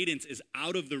 our cadence is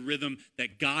out of the rhythm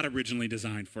that God originally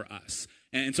designed for us.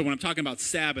 And so when I'm talking about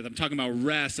Sabbath, I'm talking about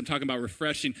rest, I'm talking about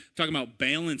refreshing, I'm talking about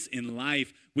balance in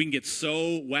life, we can get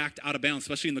so whacked out of balance,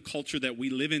 especially in the culture that we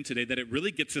live in today, that it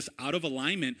really gets us out of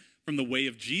alignment from the way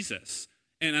of Jesus.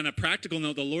 And on a practical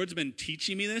note, the Lord's been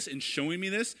teaching me this and showing me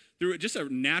this through just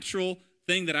a natural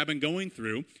thing that I've been going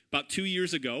through. About 2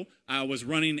 years ago, I was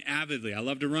running avidly. I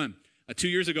love to run. 2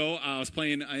 years ago, I was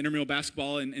playing intramural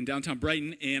basketball in downtown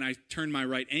Brighton, and I turned my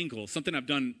right ankle, something I've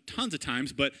done tons of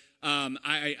times, but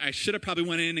I should have probably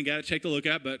went in and got it checked a look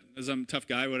at, but as I'm a tough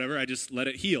guy, whatever, I just let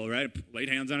it heal, right? Laid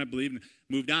hands on it, believed, and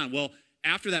moved on. Well,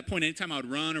 after that point, anytime I would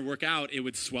run or work out, it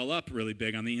would swell up really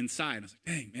big on the inside. I was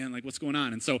like, dang, man, like what's going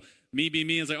on? And so me being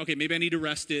me, I was like, okay, maybe I need to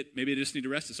rest it. Maybe I just need to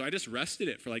rest it. So I just rested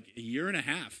it for like a year and a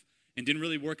half and didn't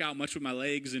really work out much with my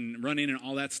legs and running and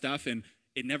all that stuff, and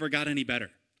it never got any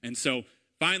better. And so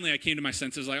finally, I came to my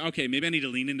senses, like, okay, maybe I need to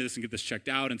lean into this and get this checked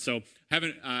out. And so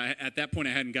at that point,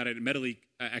 I hadn't got it medically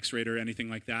x-rayed or anything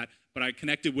like that, but I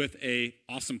connected with a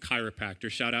awesome chiropractor.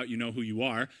 Shout out, you know who you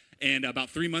are. And about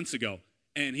 3 months ago,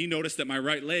 and he noticed that my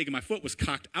right leg and my foot was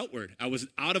cocked outward. I was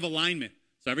out of alignment.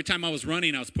 So every time I was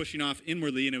running, I was pushing off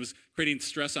inwardly, and it was creating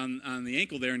stress on the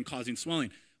ankle there and causing swelling.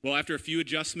 Well, after a few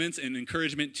adjustments and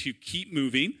encouragement to keep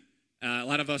moving, a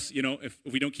lot of us, you know, if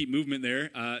we don't keep movement there,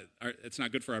 it's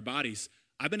not good for our bodies.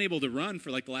 I've been able to run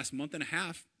for like the last month and a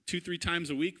half, 2-3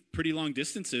 times a week, pretty long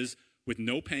distances with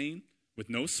no pain, with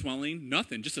no swelling,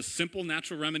 nothing. Just a simple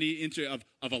natural remedy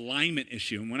of alignment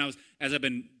issue. And as I've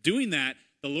been doing that,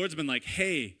 the Lord's been like,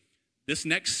 hey, this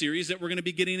next series that we're going to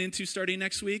be getting into starting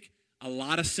next week, a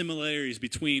lot of similarities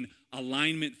between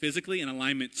alignment physically and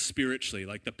alignment spiritually,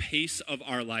 like the pace of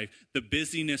our life, the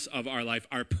busyness of our life,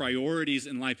 our priorities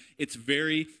in life. It's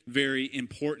very, very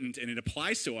important, and it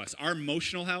applies to us. Our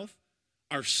emotional health,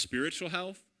 our spiritual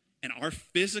health, and our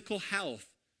physical health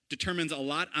determines a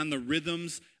lot on the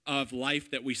rhythms of life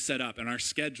that we set up and our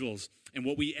schedules and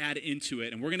what we add into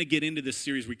it. And we're going to get into this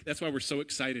series. That's why we're so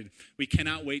excited. We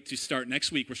cannot wait to start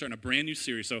next week. We're starting a brand new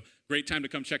series. So great time to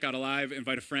come check out Alive,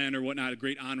 invite a friend or whatnot, a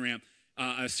great on-ramp.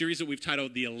 A series that we've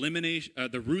titled The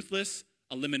Ruthless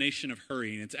Elimination of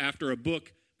Hurrying. It's after a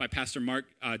book by Pastor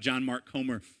John Mark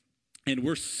Comer. And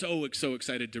we're so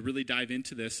excited to really dive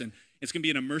into this. And it's going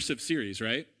to be an immersive series,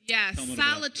 right? Yeah,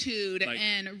 solitude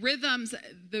and rhythms,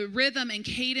 the rhythm and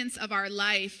cadence of our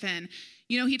life. And,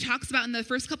 you know, he talks about in the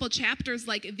first couple chapters,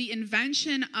 like the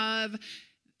invention of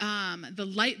the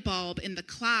light bulb in the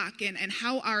clock and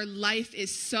how our life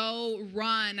is so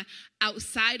run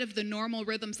outside of the normal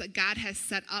rhythms that God has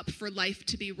set up for life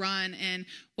to be run. And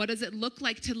what does it look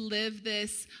like to live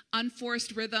this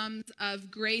unforced rhythms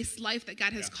of grace life that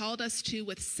God has called us to,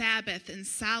 with Sabbath and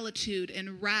solitude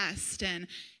and rest and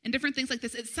different things like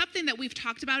this? It's something that we've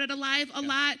talked about at Alive a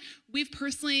lot. We've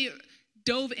personally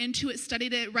dove into it,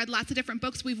 studied it, read lots of different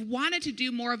books. We've wanted to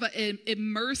do more of an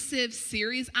immersive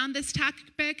series on this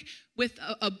topic with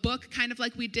a book, kind of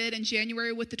like we did in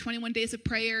January with the 21 Days of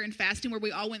Prayer and Fasting, where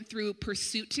we all went through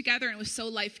Pursuit together, and it was so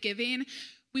life-giving.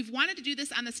 We've wanted to do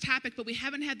this on this topic, but we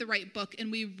haven't had the right book,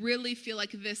 and we really feel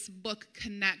like this book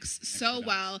connects so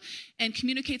well and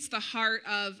communicates the heart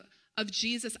of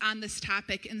Jesus on this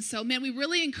topic. And so, man, we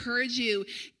really encourage you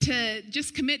to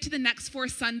just commit to the next 4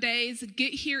 Sundays,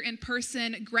 get here in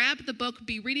person, grab the book,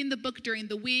 be reading the book during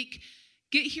the week,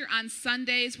 get here on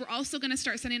Sundays. We're also going to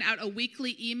start sending out a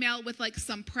weekly email with like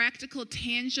some practical,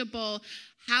 tangible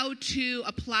how to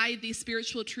apply these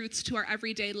spiritual truths to our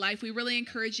everyday life. We really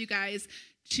encourage you guys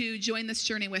to join this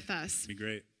journey with us. Be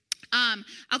great.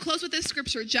 I'll close with this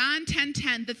scripture, John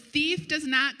 10:10. The thief does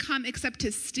not come except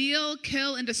to steal,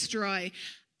 kill, and destroy.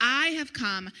 I have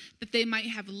come that they might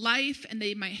have life and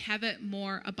they might have it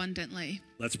more abundantly.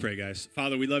 Let's pray, guys.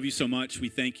 Father, we love you so much. We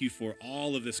thank you for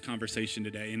all of this conversation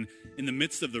today. And in the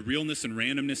midst of the realness and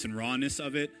randomness and rawness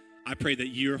of it, I pray that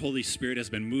your Holy Spirit has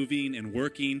been moving and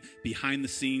working behind the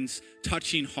scenes,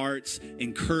 touching hearts,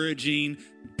 encouraging,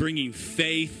 bringing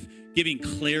faith, giving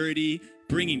clarity,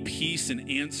 bringing peace and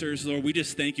answers. Lord, we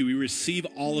just thank you. We receive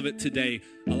all of it today.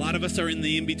 A lot of us are in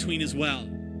the in-between as well,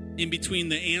 in between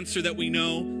the answer that we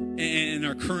know and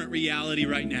our current reality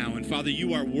right now. And Father,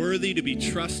 you are worthy to be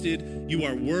trusted. You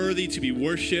are worthy to be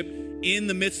worshiped. In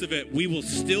the midst of it, we will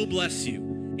still bless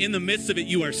you. In the midst of it,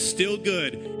 you are still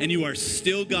good, and you are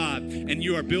still God, and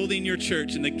you are building your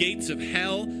church, and the gates of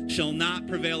hell shall not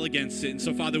prevail against it. And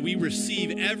so, Father, we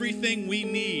receive everything we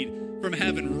need from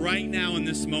heaven right now in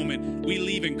this moment. We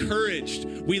leave encouraged.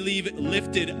 We leave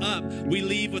lifted up. We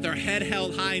leave with our head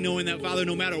held high, knowing that, Father,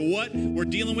 no matter what we're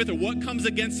dealing with or what comes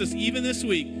against us, even this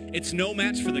week, it's no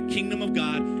match for the kingdom of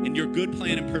God and your good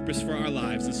plan and purpose for our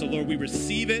lives. And so, Lord, we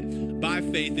receive it by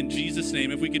faith in Jesus' name.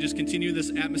 If we could just continue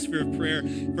this atmosphere of prayer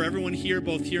for everyone here,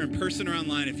 both here in person or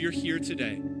online. If you're here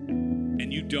today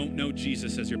and you don't know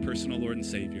Jesus as your personal Lord and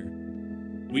Savior,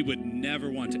 we would never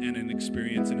want to end an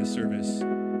experience in a service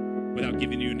without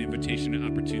giving you an invitation and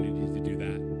opportunity to do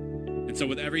that. And so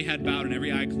with every head bowed and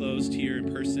every eye closed here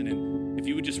in person, and if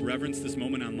you would just reverence this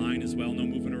moment online as well, no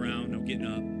moving around, no getting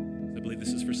up. I believe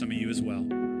this is for some of you as well.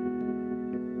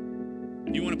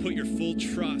 You want to put your full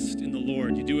trust in the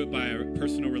Lord. You do it by a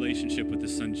personal relationship with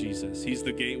his son, Jesus. He's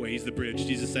the gateway. He's the bridge.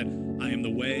 Jesus said, I am the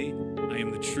way, I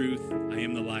am the truth, I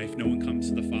am the life. No one comes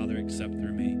to the Father except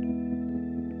through me.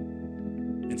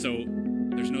 And so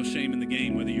there's no shame in the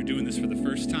game, whether you're doing this for the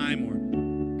first time or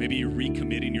maybe you're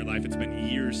recommitting your life. It's been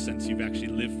years since you've actually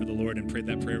lived for the Lord and prayed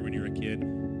that prayer when you were a kid.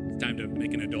 It's time to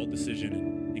make an adult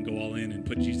decision and go all in and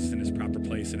put Jesus in his proper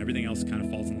place, and everything else kind of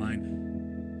falls in line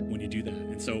when you do that.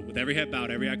 And so with every head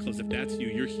bowed, every eye closed, if that's you,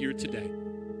 you're here today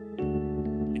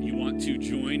and you want to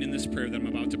join in this prayer that I'm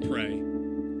about to pray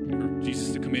for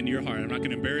Jesus to come into your heart. I'm not going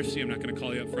to embarrass you. I'm not going to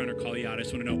call you up front or call you out. I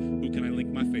just want to know, who can I link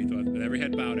my faith with? With every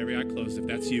head bowed, every eye closed, if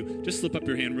that's you, just slip up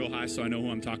your hand real high so I know who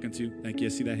I'm talking to. Thank you. I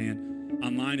see that hand.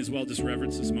 Online as well, just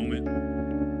reverence this moment.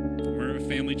 We're a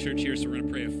family church here, so we're going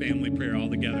to pray a family prayer all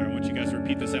together. I want you guys to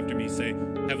repeat this after me. Say,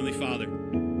 Heavenly Father,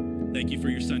 thank you for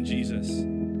your son, Jesus.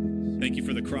 Thank you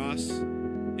for the cross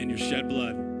and your shed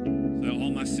blood so that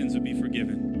all my sins would be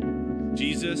forgiven.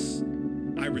 Jesus,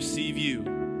 I receive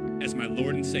you as my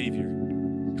Lord and Savior.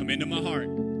 Come into my heart,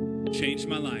 change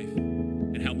my life,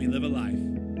 and help me live a life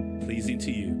pleasing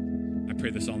to you. I pray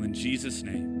this all in Jesus'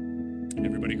 name.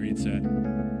 Everybody agreed, said,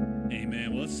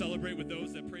 amen. Well, let's celebrate with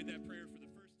those that prayed that prayer for the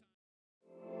first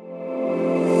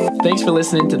time. Thanks for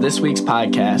listening to this week's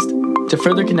podcast. To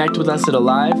further connect with us at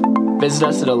Alive, visit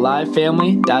us at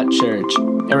alivefamily.church.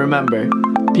 And remember,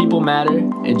 people matter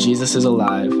and Jesus is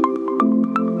alive.